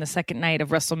saw on the second night of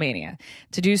WrestleMania,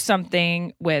 to do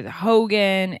something with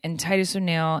Hogan and Titus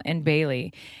O'Neil and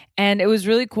Bayley. And it was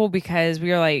really cool because we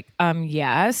were like,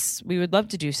 yes, we would love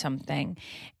to do something.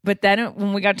 But then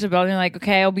when we got to the building,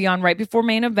 okay, I'll be on right before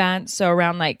main event. So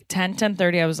around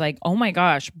 10:30, I was like, oh my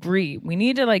gosh, Brie, we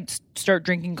need to start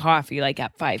drinking coffee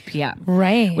at 5 p.m.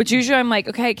 Right. Which usually I'm like,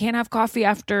 okay, I can't have coffee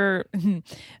after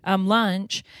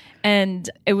lunch. And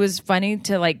it was funny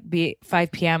to be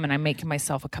 5 p.m. and I'm making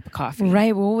myself a cup of coffee.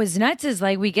 Right. What was nuts is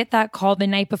we get that call the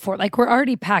night before. We're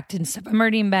already packed and stuff. I'm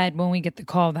already in bed when we get the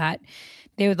call that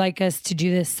they would like us to do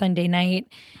this Sunday night.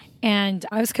 And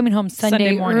I was coming home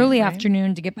Sunday morning, early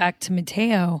afternoon to get back to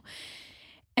Mateo.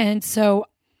 And so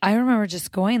I remember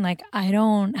just going I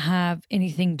don't have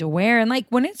anything to wear. And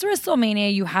when it's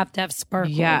WrestleMania, you have to have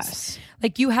sparkles. Yes.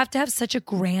 You have to have such a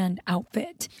grand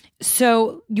outfit.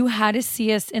 So you had to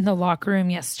see us in the locker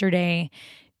room yesterday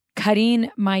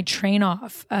cutting my train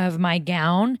off of my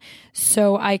gown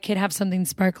so I could have something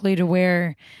sparkly to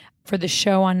wear for the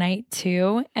show on night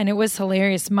 2. And it was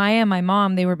hilarious. Maya and my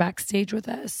mom, they were backstage with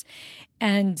us.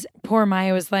 And poor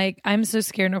Maya was like, I'm so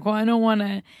scared, Nicole. I don't want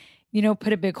to,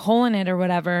 put a big hole in it or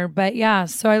whatever. But yeah,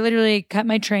 so I literally cut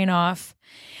my train off.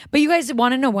 But you guys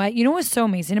want to know what? You know what's so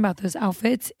amazing about those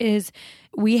outfits is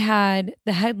we had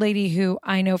the head lady who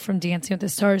I know from Dancing with the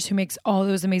Stars who makes all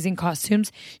those amazing costumes.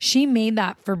 She made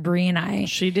that for Brie and I.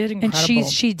 She did incredible. And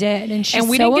she did. And she's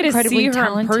we so didn't get to see her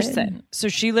talented. in person. So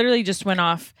she literally just went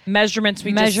off measurements.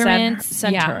 We just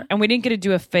sent her. And we didn't get to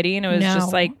do a fitting. It was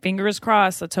just fingers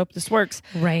crossed. Let's hope this works.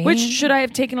 Right. Which should I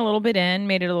have taken a little bit in,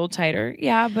 made it a little tighter?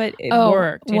 Yeah, but it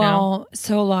worked. You know?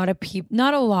 So a lot of people,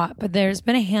 not a lot, but there's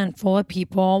been a handful of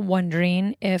people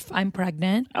wondering if I'm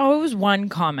pregnant. Oh, it was one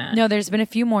comment. No, there's been a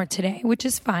few more today, which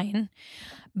is fine.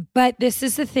 But this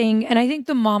is the thing, and I think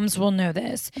the moms will know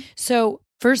this. So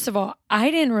first of all,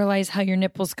 I didn't realize how your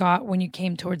nipples got when you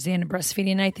came towards the end of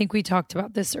breastfeeding. I think we talked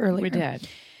about this earlier. We did.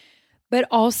 But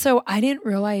also, I didn't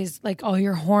realize like all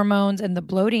your hormones and the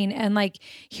bloating. And like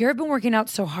here, I've been working out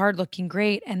so hard, looking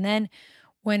great. And then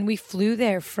when we flew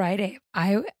there Friday,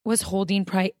 I was holding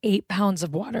probably 8 pounds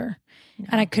of water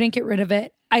and I couldn't get rid of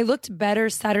it. I looked better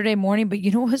Saturday morning, but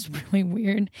you know what was really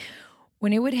weird?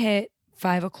 When it would hit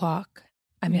 5 o'clock,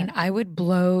 I mean, I would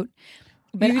bloat.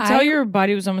 But you could tell your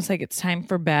body was almost like it's time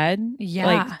for bed. Yeah.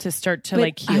 Like to start to but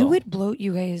like heal. I would bloat,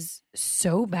 you guys,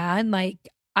 so bad. Like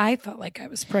I felt like I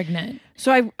was pregnant.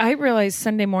 So I realized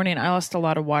Sunday morning I lost a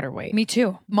lot of water weight. Me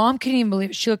too. Mom couldn't even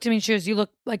believe it. She looked at me and she goes, you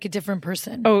look like a different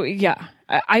person. Oh, yeah.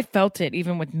 I felt it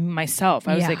even with myself.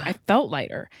 I was like, I felt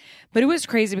lighter. But it was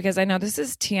crazy because I know this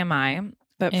is TMI,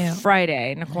 but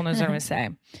Friday, Nicole knows what I'm going to say.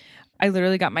 I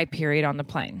literally got my period on the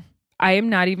plane. I am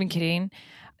not even kidding.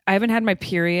 I haven't had my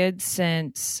period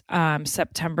since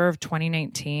September of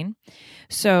 2019.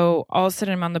 So all of a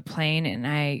sudden I'm on the plane and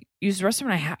I used the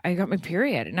restroom and I got my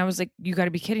period. And I was like, you got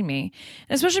to be kidding me.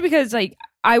 And especially because like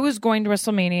I was going to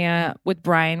WrestleMania with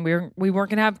Brian. We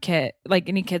weren't going to have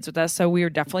any kids with us. So we were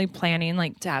definitely planning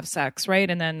like to have sex, right?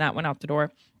 And then that went out the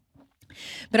door.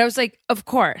 But I was like, of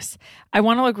course, I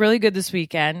want to look really good this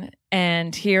weekend.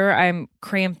 And here I'm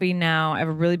cramping now. I have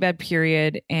a really bad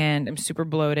period and I'm super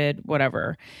bloated,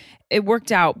 whatever. It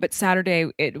worked out. But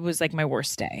Saturday, it was like my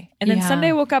worst day. And then Sunday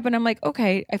I woke up and I'm like,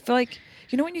 okay, I feel like,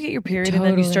 you know, when you get your period and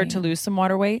then you start to lose some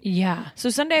water weight? Yeah. So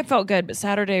Sunday I felt good, but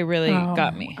Saturday really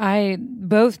got me.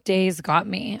 Both days got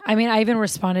me. I mean, I even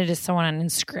responded to someone on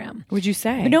Instagram. What'd you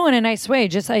say? But no, in a nice way.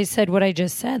 I said what I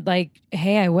just said. Like,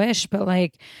 hey, I wish, but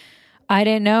like, I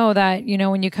didn't know that, you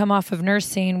know, when you come off of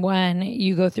nursing, when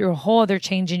you go through a whole other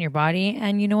change in your body.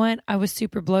 And you know what? I was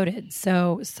super bloated.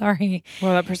 So sorry.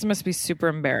 Well, that person must be super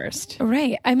embarrassed.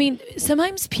 Right. I mean,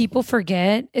 sometimes people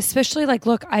forget, especially like,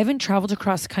 look, I haven't traveled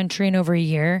across country in over a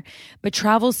year, but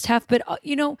travel's tough. But,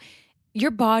 you know,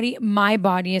 your body, my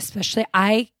body especially,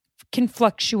 I can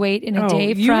fluctuate in a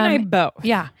day you and I both.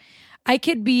 Yeah. I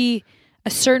could be a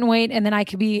certain weight and then I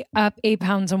could be up 8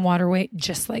 pounds in water weight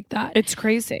just like that. It's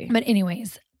crazy. But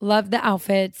anyways, love the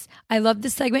outfits. I love the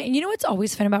segment. And you know what's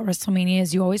always fun about WrestleMania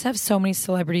is you always have so many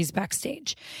celebrities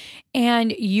backstage.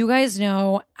 And you guys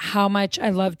know how much I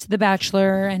loved The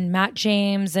Bachelor and Matt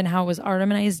James and how it was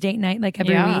Artem and I's date night like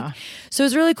every week. So it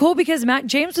was really cool because Matt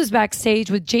James was backstage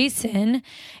with Jason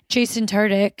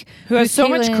Tardik. Who has so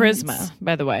much charisma,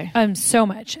 by the way. So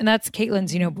much. And that's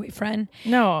Caitlyn's, you know, boyfriend.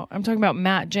 No, I'm talking about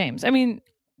Matt James. I mean,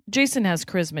 Jason has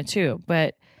charisma too,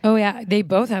 but... Oh yeah, they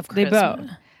both have charisma. They both.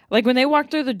 Like when they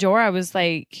walked through the door, I was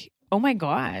like, oh my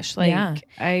gosh. Like,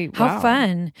 how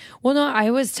fun. Well, no,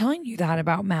 I was telling you that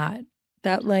about Matt,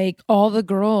 that like all the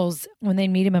girls, when they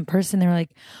meet him in person, they're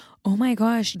like, oh my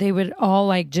gosh, they would all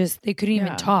like they couldn't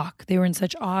even talk. They were in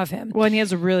such awe of him. Well, and he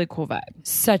has a really cool vibe.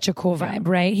 Such a cool vibe,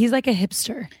 right? He's like a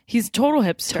hipster. He's total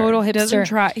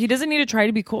hipster. He doesn't need to try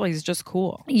to be cool. He's just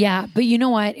cool. Yeah. But you know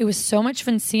what? It was so much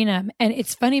fun seeing him. And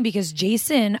it's funny because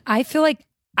Jason, I feel like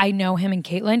I know him and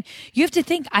Caitlyn. You have to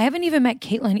think, I haven't even met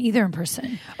Caitlyn either in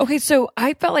person. Okay, so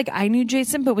I felt like I knew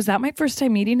Jason, but was that my first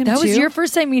time meeting him That too? was your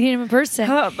first time meeting him in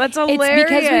person. Oh, that's hilarious. It's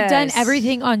because we've done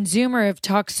everything on Zoom or have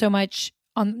talked so much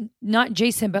on, not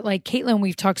Jason, but like Caitlyn,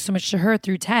 we've talked so much to her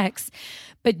through text.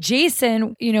 But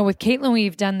Jason, you know, with Caitlyn,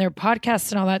 we've done their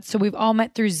podcasts and all that. So we've all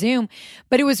met through Zoom.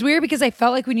 But it was weird because I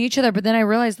felt like we knew each other. But then I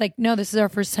realized like, no, this is our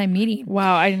first time meeting.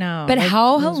 Wow, I know. But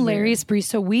how hilarious, Brie.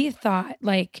 So we thought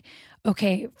like,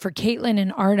 okay, for Caitlyn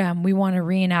and Artem, we want to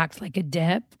reenact like a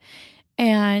dip.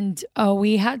 And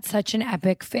we had such an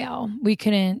epic fail. We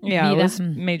couldn't it was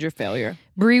major failure.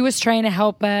 Brie was trying to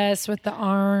help us with the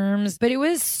arms, but it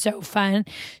was so fun.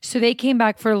 So they came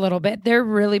back for a little bit. They're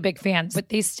really big fans, but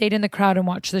they stayed in the crowd and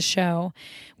watched the show.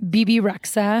 BB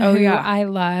Rexa, who I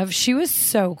love. She was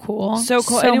so cool. So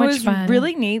cool. So and much it was fun.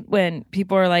 really neat when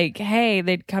people are like, hey,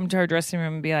 they'd come to our dressing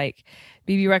room and be like,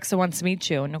 BB Rexa wants to meet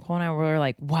you. And Nicole and I were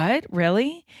like, what?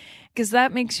 Really? Because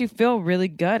that makes you feel really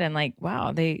good. And like,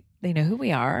 wow, they know who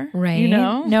we are. Right. You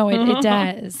know? No, it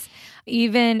does.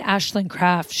 Even Ashlyn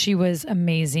Kraft, she was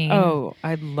amazing. Oh,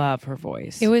 I love her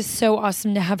voice. It was so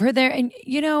awesome to have her there. And,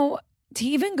 you know, to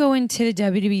even go into the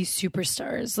WWE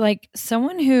superstars, like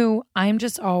someone who I'm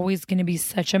just always going to be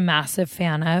such a massive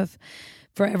fan of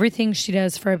for everything she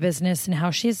does for her business and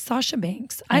how she is Sasha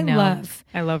Banks. I love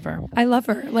her. I love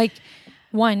her. Like,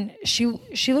 one, she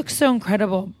looks so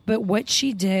incredible, but what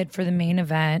she did for the main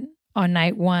event on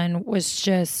night one was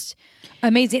just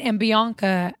amazing. And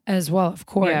Bianca as well, of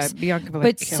course. Yeah, Bianca.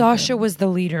 But Sasha was the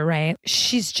leader, right?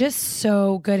 She's just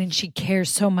so good and she cares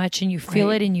so much and you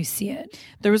feel it and you see it.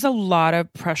 There was a lot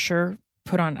of pressure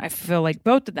put on, I feel like,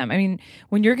 both of them. I mean,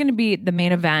 when you're going to be the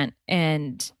main event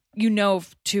and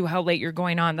to how late you're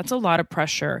going on. That's a lot of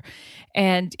pressure.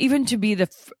 And even to be the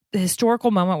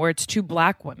historical moment where it's 2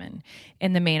 Black women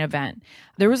in the main event,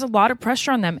 there was a lot of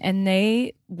pressure on them, and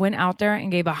they went out there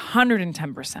and gave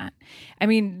 110%. I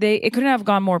mean, it couldn't have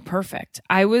gone more perfect.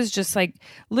 I was just like,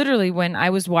 literally, when I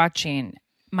was watching,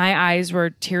 my eyes were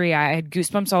teary-eyed. I had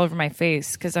goosebumps all over my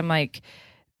face because I'm like,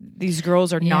 these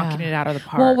girls are knocking it out of the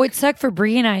park. Well, what sucked for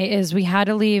Brie and I is we had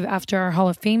to leave after our Hall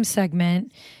of Fame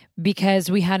segment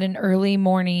because we had an early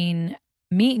morning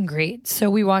meet and greet. So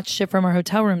we watched it from our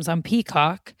hotel rooms on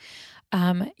Peacock.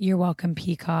 You're welcome,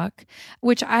 Peacock,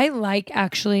 which I like,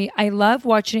 actually. I love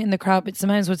watching it in the crowd, but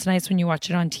sometimes what's nice when you watch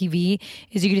it on TV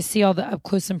is you get to see all the up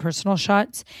close and personal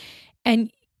shots.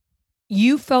 And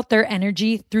you felt their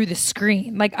energy through the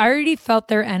screen. Like, I already felt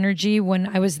their energy when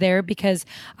I was there because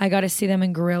I got to see them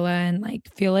in Gorilla and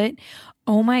like feel it.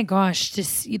 Oh my gosh, to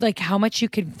see like how much you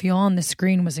could feel on the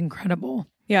screen was incredible.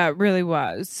 Yeah, it really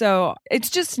was. So it's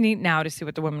just neat now to see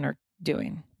what the women are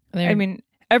doing. I mean,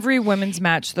 every women's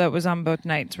match that was on both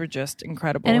nights were just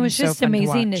incredible. And it was just so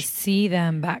amazing to see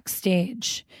them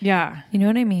backstage. Yeah. You know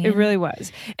what I mean? It really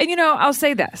was. And I'll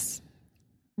say this.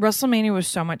 WrestleMania was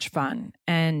so much fun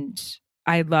and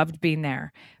I loved being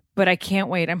there. But I can't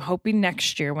wait. I'm hoping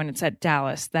next year when it's at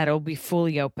Dallas that it'll be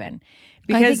fully open.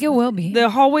 Because I think it will be. The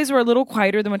hallways were a little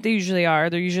quieter than what they usually are.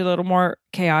 They're usually a little more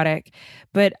chaotic.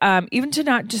 But even to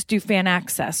not just do fan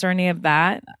access or any of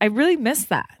that, I really miss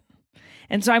that.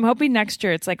 And so I'm hoping next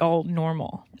year it's like all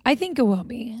normal. I think it will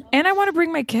be. And I want to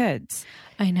bring my kids.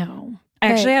 I know. I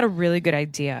actually had a really good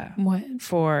idea What?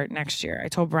 for next year. I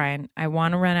told Brian, I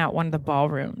want to rent out one of the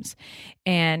ballrooms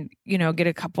and, get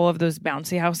a couple of those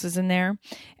bouncy houses in there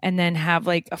and then have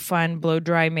like a fun blow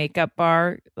dry makeup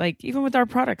bar, like even with our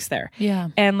products there. Yeah.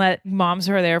 And let moms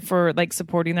who are there for like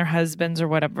supporting their husbands or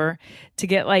whatever to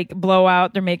get like blow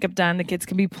out their makeup done. The kids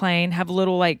can be playing, have a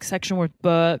little like section with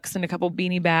books and a couple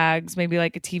beanie bags, maybe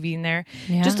like a TV in there.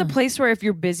 Yeah. Just a place where if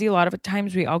you're busy, a lot of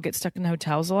times we all get stuck in the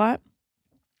hotels a lot.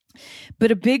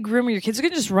 But a big room where your kids are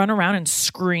going to just run around and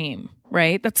scream,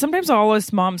 right? That's sometimes all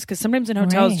us moms, because sometimes in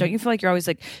hotels, don't you feel like you're always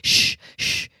like, shh,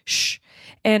 shh, shh.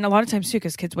 And a lot of times too,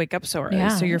 because kids wake up so early.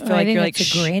 So you feel like you're like,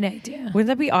 that's a great idea. Wouldn't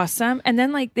that be awesome? And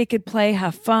then like they could play,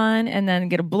 have fun, and then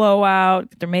get a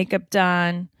blowout, get their makeup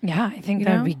done. Yeah, I think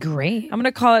that would be great. I'm going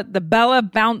to call it the Bella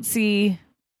Bouncy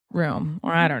Room,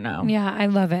 or I don't know. Yeah, I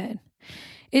love it.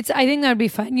 I think that would be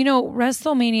fun.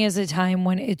 WrestleMania is a time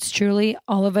when it's truly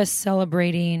all of us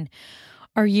celebrating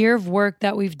our year of work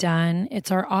that we've done.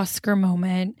 It's our Oscar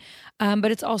moment. But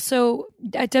it's also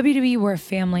at WWE, we're a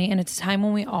family, and it's a time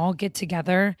when we all get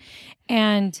together.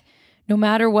 And no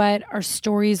matter what our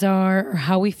stories are or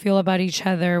how we feel about each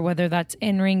other, whether that's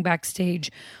in ring,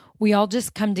 backstage, we all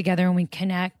just come together and we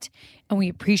connect and we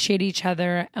appreciate each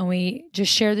other and we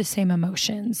just share the same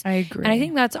emotions. I agree. And I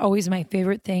think that's always my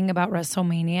favorite thing about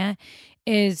WrestleMania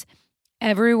is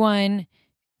everyone,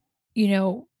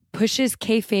 pushes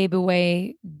kayfabe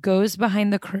away, goes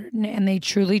behind the curtain, and they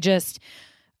truly just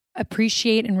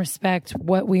appreciate and respect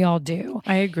what we all do.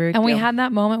 I agree. And we had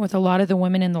that moment with a lot of the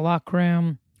women in the locker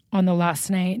room on the last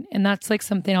night. And that's like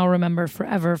something I'll remember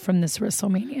forever from this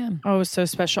WrestleMania. Oh, it was so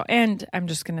special. And I'm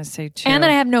just going to say too. And that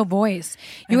I have no voice.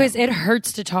 You guys, it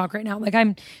hurts to talk right now. Like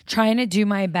I'm trying to do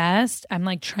my best. I'm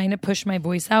like trying to push my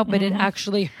voice out, but it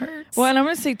actually hurts. Well, and I'm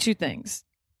going to say 2 things.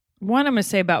 One, I'm going to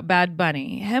say about Bad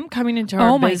Bunny. Him coming into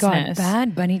our business. Oh my God,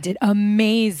 Bad Bunny did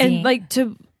amazing. And like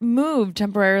to move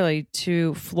temporarily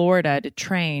to Florida to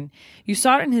train, you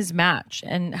saw it in his match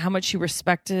and how much he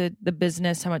respected the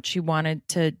business, how much he wanted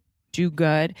to do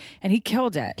good, and he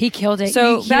killed it. He killed it.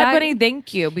 So Bad Bunny,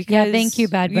 thank you. Because thank you,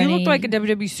 Bad Bunny. You looked like a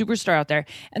WWE superstar out there.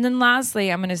 And then lastly,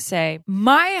 I'm going to say,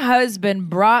 my husband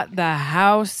brought the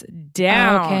house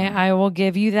down. Okay, I will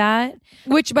give you that.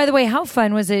 Which, by the way, how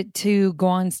fun was it to go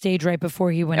on stage right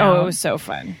before he went out? Oh, it was so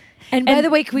fun. And by the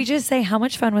way, can we just say how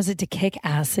much fun was it to kick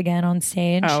ass again on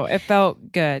stage? Oh, it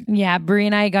felt good. Yeah, Brie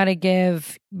and I got to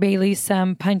give Bailey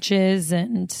some punches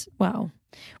and, well,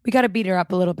 we got to beat her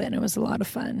up a little bit, and it was a lot of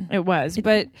fun. It was,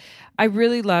 but I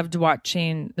really loved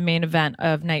watching the main event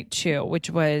of night 2, which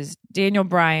was Daniel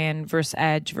Bryan versus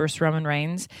Edge versus Roman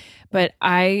Reigns. But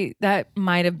that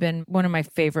might have been one of my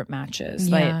favorite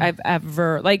matches I've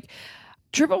ever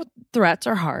Triple threats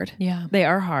are hard. Yeah. They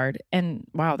are hard. And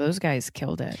wow, those guys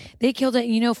killed it. They killed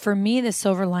it. For me, the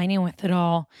silver lining with it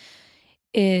all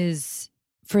is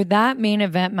for that main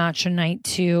event match on night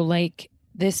 2,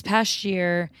 this past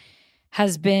year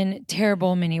has been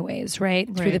terrible in many ways,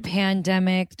 right? Through the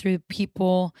pandemic, through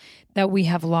people that we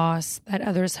have lost, that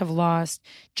others have lost,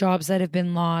 jobs that have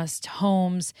been lost,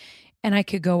 homes. And I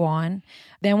could go on.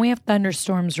 Then we have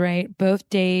thunderstorms, right? Both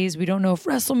days. We don't know if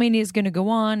WrestleMania is going to go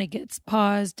on. It gets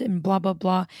paused and blah, blah,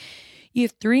 blah. You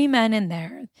have 3 men in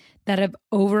there that have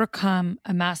overcome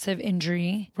a massive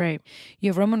injury. Right. You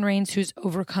have Roman Reigns, who's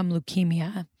overcome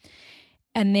leukemia.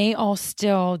 And they all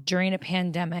still, during a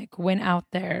pandemic, went out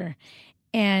there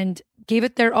and gave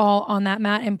it their all on that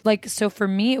mat. And like, so for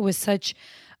me, it was such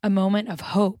a moment of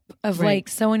hope of like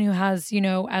someone who has,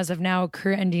 as of now, a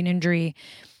career-ending injury,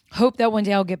 hope that one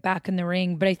day I'll get back in the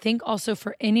ring. But I think also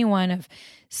for anyone of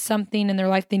something in their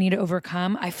life they need to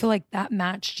overcome, I feel like that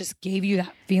match just gave you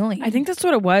that feeling. I think that's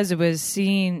what it was. It was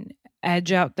seeing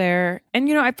Edge out there.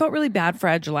 And, I felt really bad for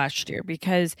Edge last year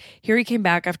because here he came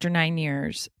back after 9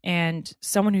 years, and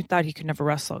someone who thought he could never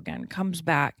wrestle again comes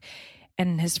back,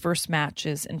 and his first match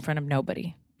is in front of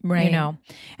nobody. Right.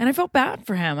 And I felt bad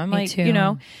for him. I'm Me like,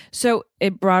 too. So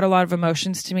it brought a lot of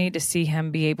emotions to me to see him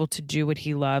be able to do what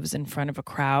he loves in front of a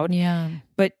crowd. Yeah.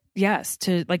 But yes,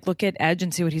 to like look at Edge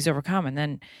and see what he's overcome. And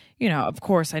then, of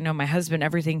course, I know my husband,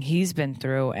 everything he's been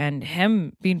through, and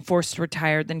him being forced to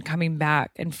retire, then coming back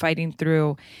and fighting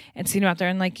through and seeing him out there.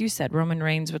 And like you said, Roman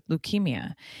Reigns with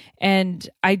leukemia. And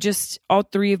I just, all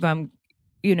 3 of them,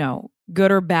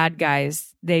 good or bad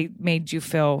guys, they made you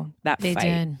feel that They fight.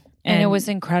 did. And it was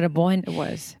incredible. And it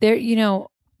was. There,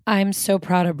 I'm so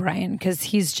proud of Brian because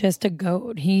he's just a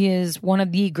GOAT. He is one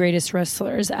of the greatest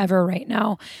wrestlers ever right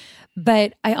now.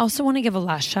 But I also want to give a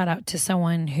last shout out to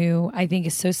someone who I think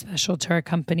is so special to our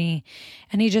company.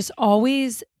 And he just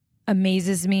always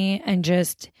amazes me and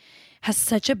just has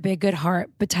such a big, good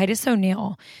heart. But Titus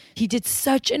O'Neil, he did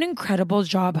such an incredible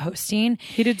job hosting.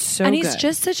 He did so and good. He's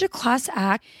just such a class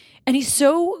act. And he's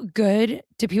so good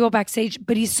to people backstage,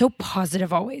 but he's so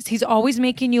positive always. He's always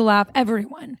making you laugh,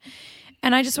 everyone.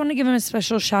 And I just want to give him a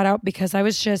special shout out because I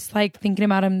was just like thinking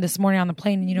about him this morning on the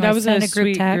plane. And, that I was sent a group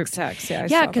sweet text. group text.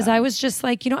 Yeah, because I was just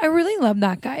like, I really love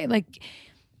that guy. Like,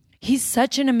 he's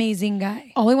such an amazing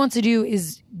guy. All he wants to do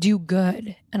is do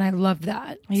good. And I love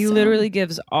that. He literally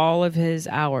gives all of his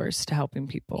hours to helping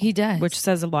people. He does. Which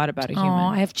says a lot about a human. Oh,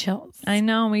 I have chills. I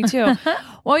know, me too.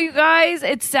 Well, you guys,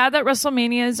 it's sad that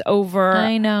WrestleMania is over.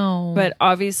 I know. But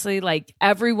obviously, like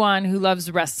everyone who loves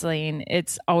wrestling,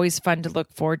 it's always fun to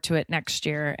look forward to it next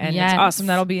year. And Yes. it's awesome.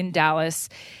 That'll be in Dallas,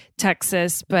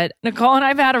 Texas. But Nicole and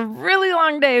I've had a really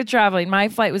long day of traveling. My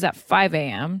flight was at 5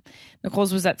 a.m.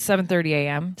 Nicole's was at 7:30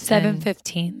 a.m.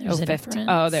 7:15. There's a 50. difference.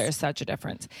 Oh, there's such a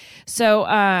difference.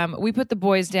 So we put the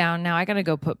boys down. Now I got to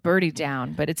go put Birdie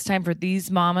down. But it's time for these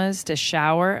mamas to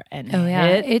shower and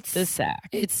hit the sack.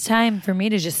 It's time for me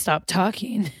to just stop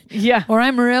talking. Yeah. Or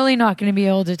I'm really not going to be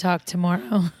able to talk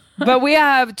tomorrow. But we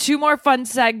have 2 more fun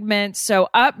segments. So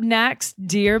up next,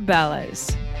 Dear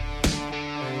Bellas.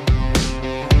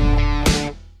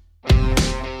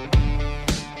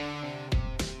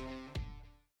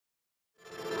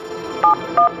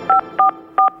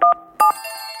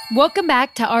 Welcome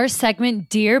back to our segment,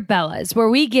 Dear Bellas, where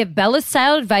we give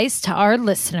Bella-style advice to our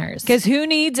listeners. Because who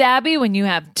needs Abby when you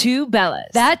have 2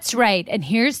 Bellas? That's right. And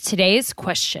here's today's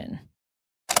question.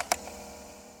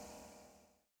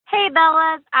 Hey,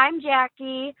 Bellas. I'm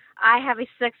Jackie. I have a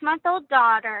 6-month-old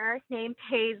daughter named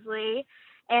Paisley,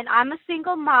 and I'm a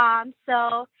single mom,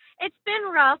 so it's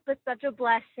been rough, but such a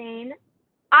blessing.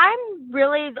 I'm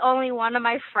really the only one of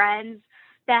my friends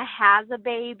that has a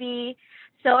baby.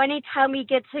 So anytime we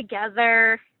get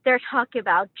together, they're talking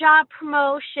about job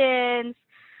promotions.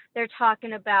 They're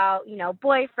talking about,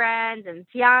 boyfriends and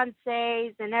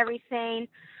fiancés and everything.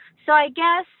 So I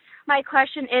guess my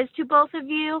question is to both of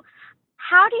you,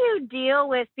 how do you deal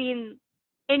with being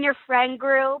in your friend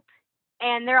group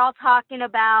and they're all talking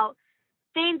about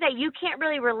things that you can't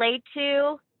really relate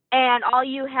to and all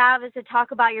you have is to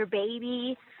talk about your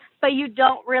baby, but you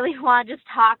don't really want to just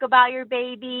talk about your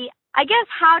baby? I guess,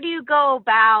 how do you go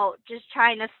about just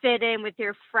trying to fit in with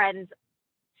your friends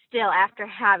still after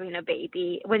having a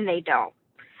baby when they don't?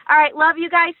 All right. Love you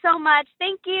guys so much.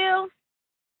 Thank you.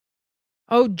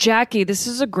 Oh, Jackie, this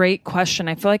is a great question.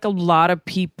 I feel like a lot of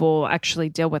people actually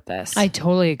deal with this. I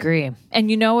totally agree. And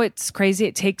it's crazy.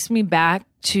 It takes me back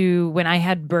to when I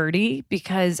had Birdie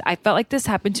because I felt like this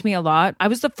happened to me a lot. I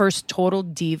was the first total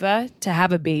diva to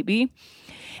have a baby.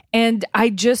 And I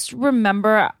just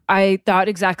remember I thought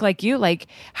exactly like you, like,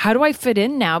 how do I fit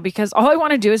in now? Because all I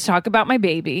want to do is talk about my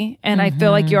baby. And I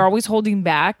feel like you're always holding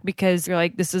back because you're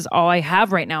like, this is all I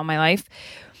have right now in my life.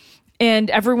 And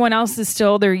everyone else is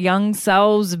still their young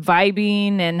selves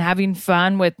vibing and having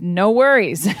fun with no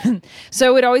worries. So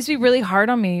it would always be really hard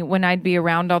on me when I'd be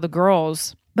around all the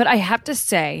girls. But I have to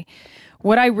say,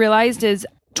 what I realized is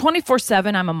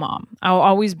 24/7, I'm a mom. I'll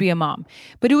always be a mom.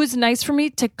 But it was nice for me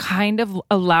to kind of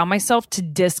allow myself to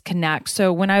disconnect.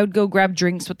 So when I would go grab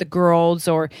drinks with the girls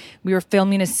or we were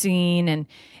filming a scene, and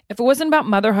if it wasn't about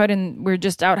motherhood and we're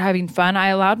just out having fun, I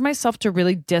allowed myself to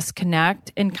really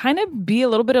disconnect and kind of be a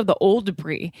little bit of the old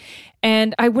Brie.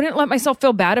 And I wouldn't let myself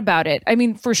feel bad about it. I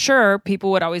mean, for sure, people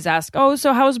would always ask, oh,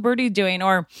 so how's Birdie doing?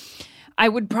 Or I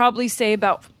would probably say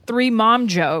about 3 mom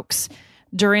jokes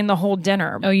during the whole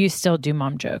dinner. Oh, you still do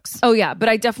mom jokes. Oh, yeah. But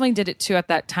I definitely did it too at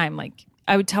that time. Like,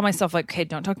 I would tell myself, like, okay,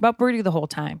 don't talk about Birdie the whole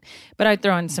time. But I'd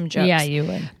throw in some jokes. Yeah, you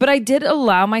would. But I did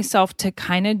allow myself to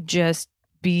kind of just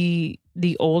be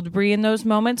the old Brie in those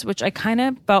moments, which I kind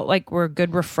of felt like were a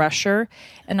good refresher.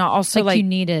 And also like you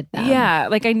needed that. Yeah,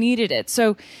 like I needed it.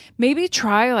 So maybe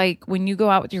try, like, when you go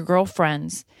out with your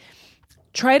girlfriends,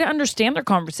 try to understand their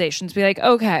conversations. Be like,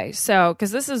 okay, so,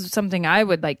 because this is something I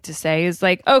would like to say is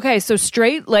like, okay, so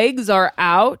straight legs are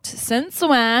out since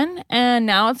when? And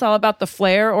now it's all about the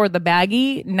flare or the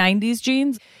baggy 90s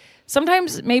jeans.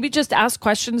 Sometimes maybe just ask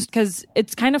questions, because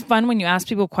it's kind of fun when you ask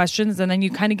people questions and then you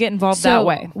kind of get involved that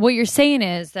way. What you're saying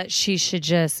is that she should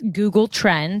just Google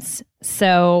trends.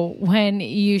 So when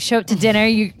you show up to dinner,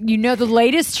 you know the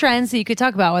latest trends that you could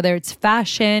talk about, whether it's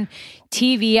fashion,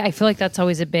 TV. I feel like that's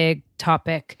always a big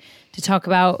topic to talk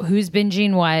about, who's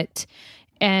binging what,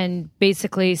 and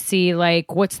basically see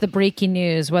like what's the breaking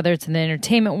news, whether it's in the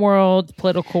entertainment world,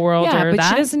 political world, Yeah, or but that.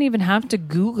 she doesn't even have to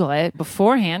Google it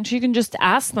beforehand. She can just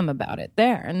ask them about it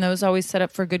there. And those always set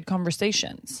up for good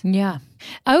conversations. Yeah.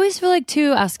 I always feel like,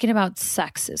 too, asking about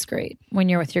sex is great when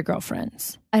you're with your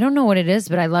girlfriends. I don't know what it is,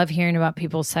 but I love hearing about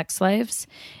people's sex lives.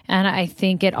 And I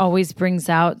think it always brings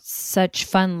out such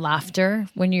fun laughter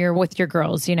when you're with your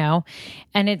girls, you know?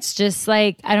 And it's just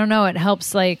like, I don't know, it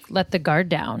helps like let the guard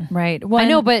down. Right. I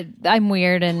know, but I'm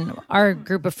weird, and our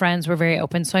group of friends were very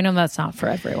open. So I know that's not for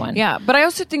everyone. Yeah. But I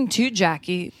also think, too,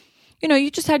 Jackie, you know, you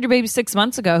just had your baby 6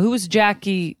 months ago. Who was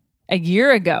Jackie a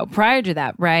year ago prior to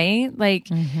that, right? Like,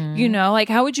 you know, like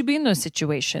how would you be in those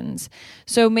situations?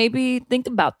 So maybe think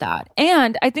about that.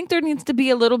 And I think there needs to be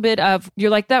a little bit of, you're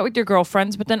like that with your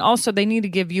girlfriends, but then also they need to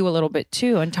give you a little bit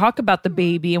too and talk about the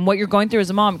baby and what you're going through as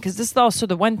a mom. Because this is also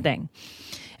the one thing.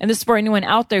 And this is for anyone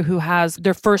out there who has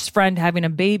their first friend having a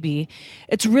baby.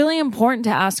 It's really important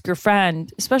to ask your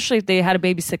friend, especially if they had a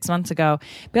baby 6 months ago,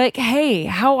 be like, hey,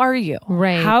 how are you?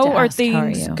 Right. How are ask, how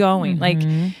are things you? going? Like,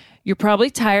 you're probably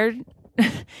tired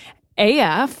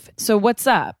AF. So what's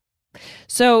up?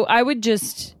 So I would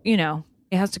just, you know,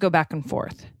 it has to go back and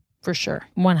forth for sure.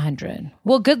 100.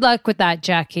 Well, good luck with that,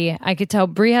 Jackie. I could tell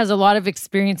Brie has a lot of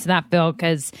experience in that field,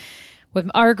 because with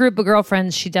our group of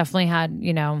girlfriends, she definitely had,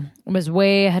 you know, was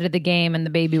way ahead of the game in the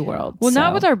baby world. Well, so.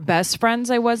 not with our best friends.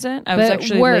 I wasn't. I was But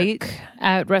actually work late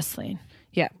at wrestling.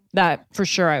 Yeah, that for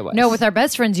sure I was. No, with our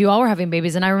best friends, you all were having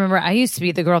babies. And I remember I used to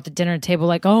be the girl at the dinner table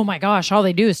like, oh my gosh, all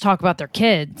they do is talk about their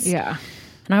kids. Yeah.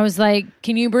 And I was like,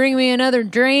 can you bring me another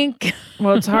drink?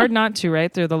 Well, it's hard not to,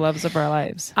 right? They're the loves of our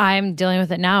lives. I'm dealing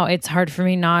with it now. It's hard for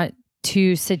me not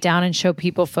to sit down and show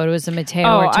people photos of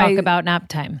Mateo or talk about nap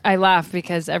time. I laugh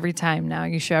because every time now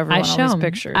you show everyone all these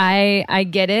pictures. I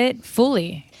get it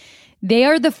fully. They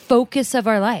are the focus of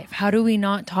our life. How do we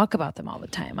not talk about them all the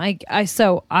time?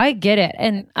 So I get it.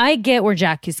 And I get where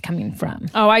Jackie's coming from.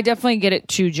 Oh, I definitely get it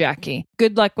too, Jackie.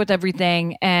 Good luck with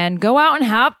everything and go out and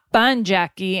have fun,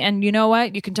 Jackie. And you know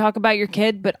what? You can talk about your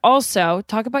kid, but also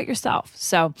talk about yourself.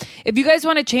 So if you guys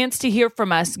want a chance to hear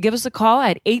from us, give us a call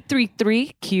at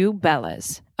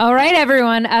 833-Q-BELLAS. All right,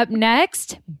 everyone. Up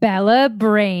next, Bella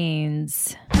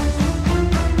Brains.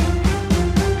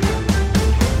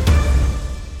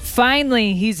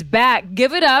 Finally, he's back.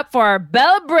 Give it up for our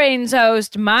Bella Brains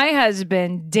host, my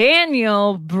husband,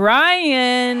 Daniel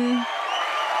Bryan.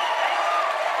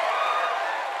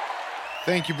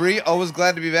 Thank you, Brie. Always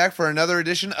glad to be back for another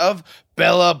edition of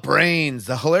Bella Brains,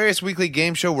 the hilarious weekly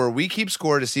game show where we keep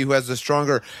score to see who has the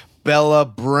stronger Bella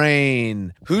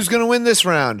Brain. Who's going to win this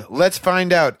round? Let's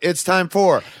find out. It's time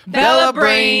for Bella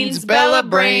Brains, Bella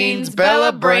Brains,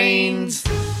 Bella Brains.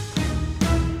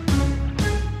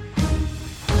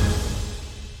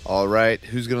 All right,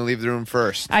 who's going to leave the room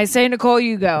first? I say, Nicole,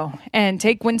 you go. And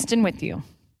take Winston with you.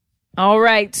 All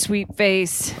right, sweet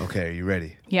face. Okay, are you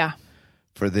ready? Yeah.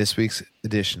 For this week's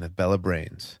edition of Bella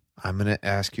Brains, I'm going to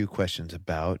ask you questions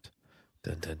about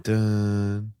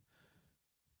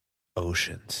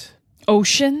oceans.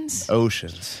 Oceans?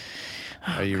 Oceans.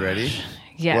 Are you ready?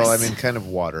 Yes. Well, I mean, kind of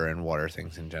water and water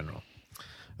things in general.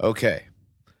 Okay.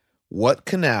 What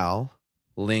canal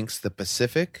links the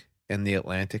Pacific and the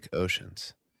Atlantic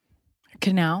Oceans?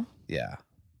 Canal? Yeah.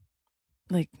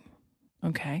 Like,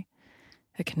 okay.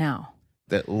 A canal.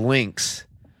 That links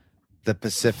the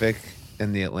Pacific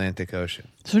and the Atlantic Ocean.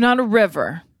 So not a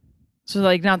river. So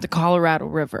like not the Colorado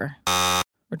River.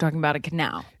 We're talking about a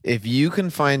canal. If you can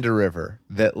find a river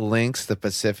that links the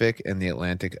Pacific and the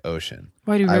Atlantic Ocean,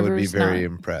 Why do I would be rivers very not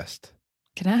impressed.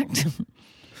 connect?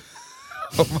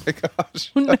 Oh my gosh.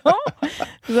 No?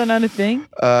 Is that not a thing?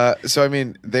 So, I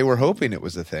mean, they were hoping it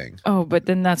was a thing. Oh, but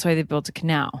then that's why they built a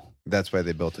canal. That's why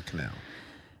they built a canal.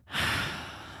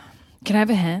 Can I have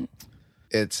a hint?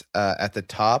 It's at the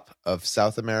top of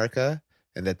South America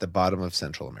and at the bottom of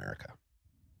Central America.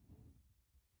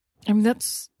 I mean,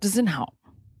 doesn't help.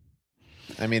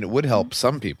 I mean, it would help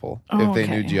some people Oh, if they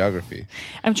knew okay. geography.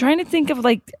 I'm trying to think of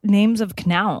like names of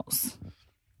canals.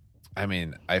 I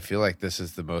mean, I feel like this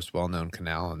is the most well-known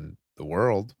canal in the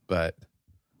world, but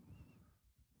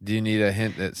do you need a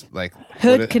hint that's like...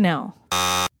 Hood Canal.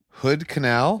 Hood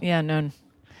Canal? Yeah, no.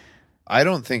 I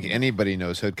don't think anybody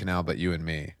knows Hood Canal but you and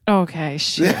me. Okay,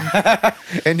 shit.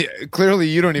 And clearly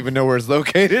you don't even know where it's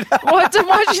located. Well, it's in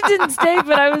Washington State,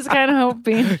 but I was kind of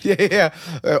hoping. Yeah.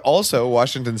 Also,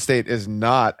 Washington State is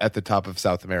not at the top of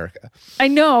South America. I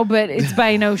know, but it's by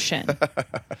an ocean.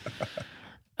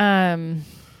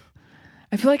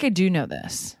 I feel like I do know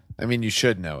this. I mean, you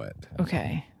should know it.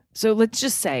 Okay. So let's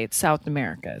just say it's South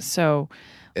America. So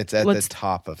It's at the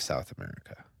top of South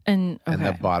America and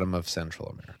the bottom of Central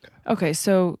America. Okay,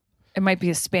 so it might be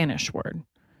a Spanish word.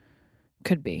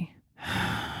 Could be.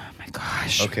 Oh my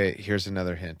gosh. Okay, here's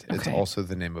another hint. It's Okay. also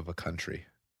the name of a country.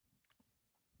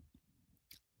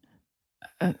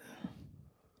 The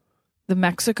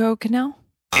Mexico Canal?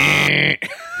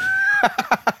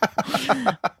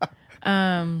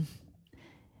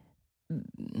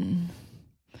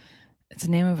 It's the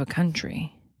name of a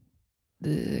country.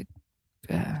 The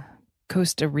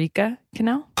Costa Rica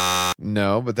Canal?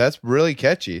 No, but that's really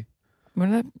catchy.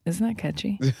 Isn't that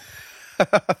catchy?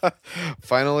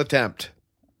 Final attempt.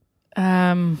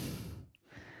 Oh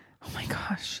my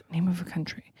gosh. Name of a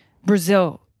country.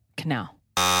 Brazil Canal.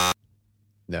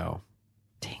 No.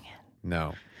 Dang it.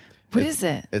 No. What is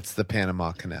it? It's the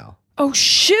Panama Canal. Oh,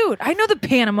 shoot. I know the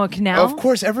Panama Canal. Of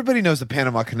course, everybody knows the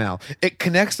Panama Canal. It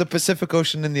connects the Pacific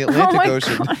Ocean and the Atlantic my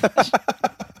Ocean.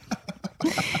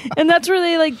 And that's where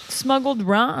they like smuggled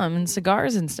rum and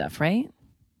cigars and stuff, right?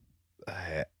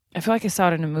 I feel like I saw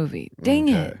it in a movie. Dang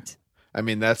Okay. it. I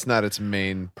mean, that's not its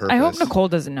main purpose. I hope Nicole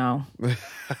doesn't know.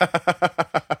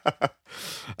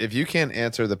 If you can't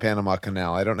answer the Panama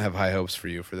Canal, I don't have high hopes for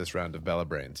you for this round of Bella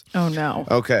Brains. Oh, no.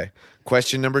 Okay.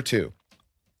 Question number 2.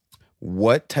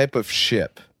 What type of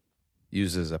ship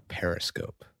uses a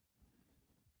periscope?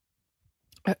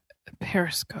 A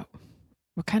periscope.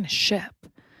 What kind of ship?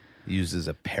 Uses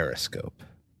a periscope.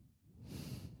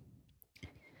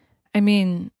 I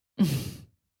mean,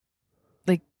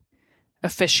 like a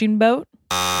fishing boat?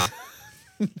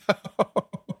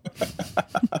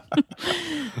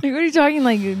 Like, what are you talking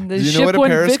like the Do you ship know what a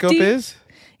 150? periscope is?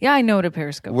 Yeah, I know what a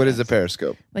periscope What is a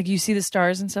periscope? Like you see the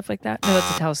stars and stuff like that? No,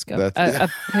 that's a telescope. That's-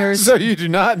 A periscope. So you do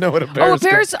not know what a Oh, a periscope is?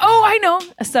 periscope. Oh, I know.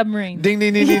 A submarine. Ding,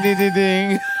 ding, ding, ding, ding, ding,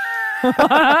 ding.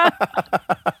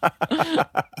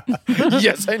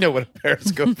 Yes, I know what a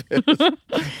periscope is.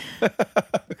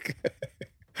 Okay.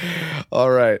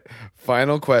 All right.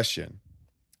 Final question.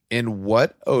 In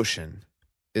what ocean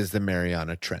is the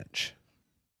Mariana Trench?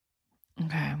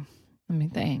 Okay. Let me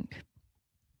think.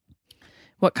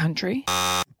 What country?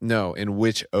 No, in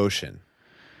which ocean?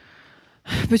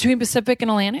 Between Pacific and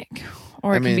Atlantic?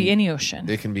 Or I it can be mean, any ocean.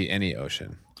 It can be any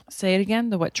ocean. Say it again.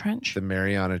 The what trench? The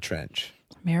Mariana Trench.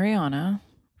 Mariana.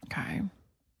 Okay.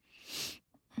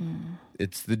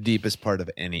 It's the deepest part of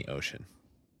any ocean.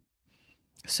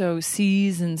 So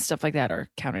seas and stuff like that are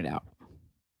counted out.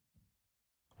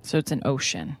 So it's an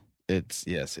ocean. It's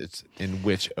in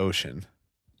which ocean?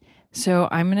 So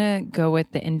I'm going to go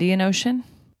with the Indian Ocean.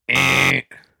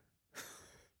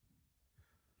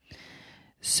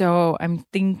 So I'm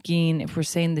thinking if we're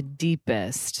saying the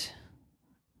deepest,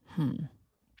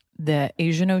 the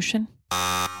Asian Ocean.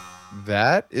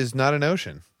 That is not an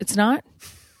ocean. It's not?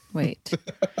 Wait.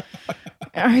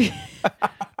 Are you-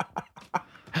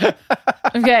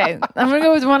 Okay, I'm going to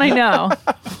go with one I know.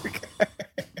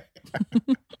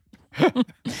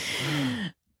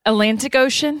 Atlantic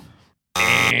Ocean?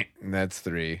 That's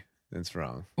 3. That's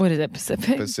wrong. What is it,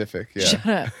 Pacific? Pacific, yeah. Shut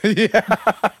up. Yeah.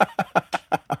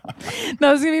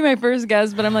 That was going to be my first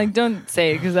guess, but I'm like, don't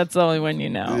say it because that's the only one you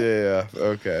know. Yeah,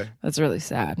 okay. That's really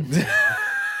sad.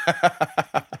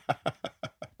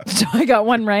 So I got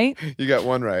one right? You got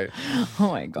one right. Oh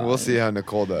my God. We'll see how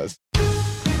Nicole does.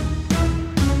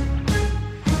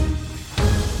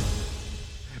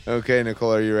 Okay,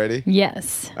 Nicole, are you ready?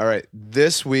 Yes. All right.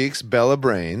 This week's Bella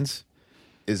Brains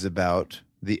is about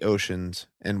the oceans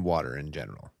and water in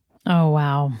general. Oh,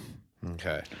 wow.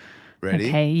 Okay. Ready?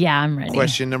 Okay. Yeah, I'm ready.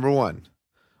 Question number 1.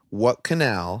 What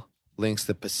canal links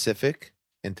the Pacific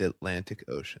and the Atlantic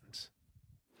Oceans?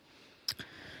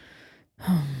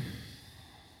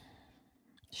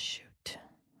 Shoot.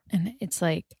 And it's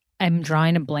like I'm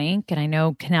drawing a blank and I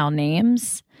know canal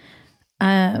names.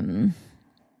 It's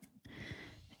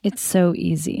so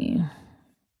easy.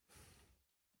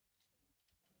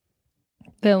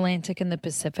 The Atlantic and the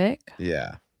Pacific.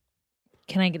 Yeah.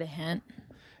 Can I get a hint?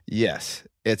 Yes.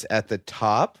 It's at the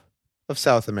top of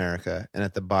South America and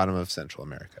at the bottom of Central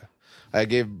America. I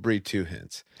gave Brie 2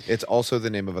 hints. It's also the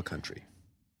name of a country.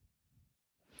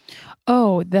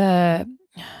 Oh, the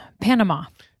Panama.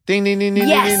 Ding, ding, ding, ding,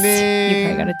 Yes. ding, ding. You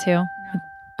probably got it too.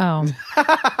 Oh.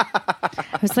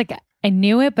 I was like, I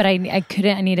knew it, but I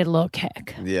couldn't. I needed a little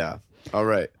kick. Yeah. All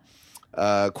right.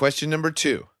 Question number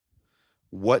 2.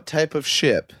 What type of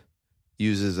ship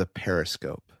uses a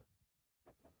periscope?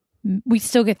 We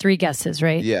still get 3 guesses,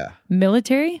 right? Yeah.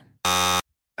 Military?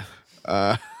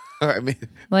 I mean,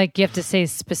 Like you have to say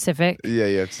specific. yeah,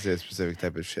 you have to say a specific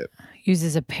type of ship.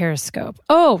 Uses a periscope.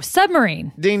 Oh,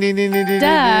 submarine. Ding, ding, ding, ding, ding,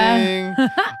 Duh. ding, ding.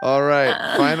 All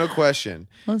right. Final question.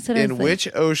 That's what I was In like. which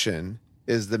ocean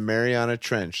is the Mariana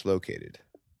Trench located?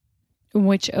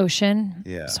 Which ocean?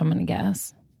 Yeah. So I'm gonna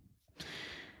guess.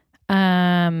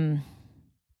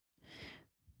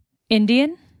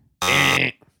 Indian?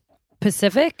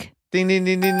 Pacific? Ding, ding,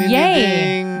 ding, ding, ding, Yay.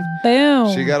 ding, ding.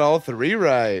 Boom. She got all 3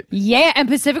 right. Yeah, and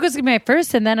Pacific was gonna be my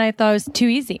first, and then I thought it was too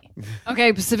easy.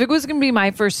 Okay, Pacific was going to be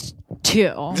my first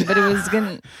 2, but it was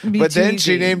going to be But too then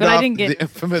easy. she named But I off didn't the get.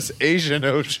 infamous Asian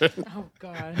Ocean, Oh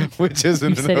God! which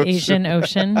isn't You an said ocean. Asian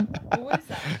Ocean. What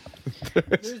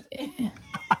is that?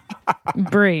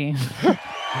 Brie.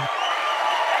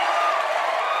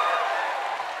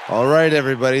 All right,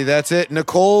 everybody. That's it.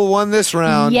 Nicole won this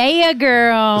round. Yeah,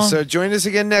 girl. So join us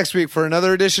again next week for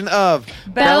another edition of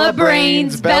Bella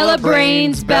Brains, Bella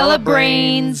Brains, Bella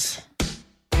Brains.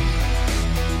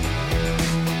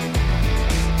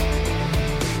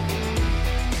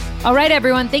 All right,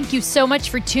 everyone. Thank you so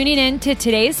much for tuning in to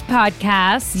today's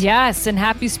podcast. Yes, and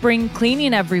happy spring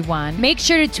cleaning, everyone. Make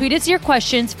sure to tweet us your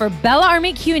questions for Bella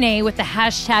Army Q&A with the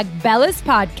hashtag Bella's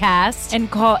Podcast.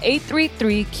 And call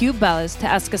 833-Q-BELLAS to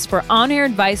ask us for on-air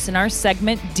advice in our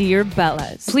segment, Dear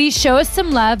Bellas. Please show us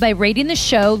some love by rating the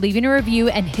show, leaving a review,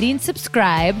 and hitting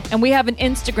subscribe. And we have an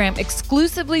Instagram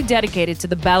exclusively dedicated to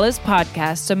the Bellas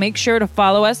Podcast, so make sure to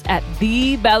follow us at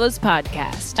The Bellas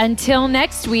Podcast. Until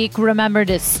next week, remember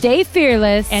to stay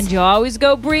fearless. And you'll always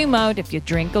go Brie mode if you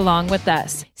drink along with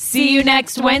us. See you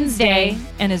next Wednesday.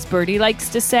 And as Birdie likes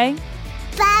to say,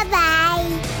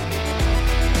 Bye-bye.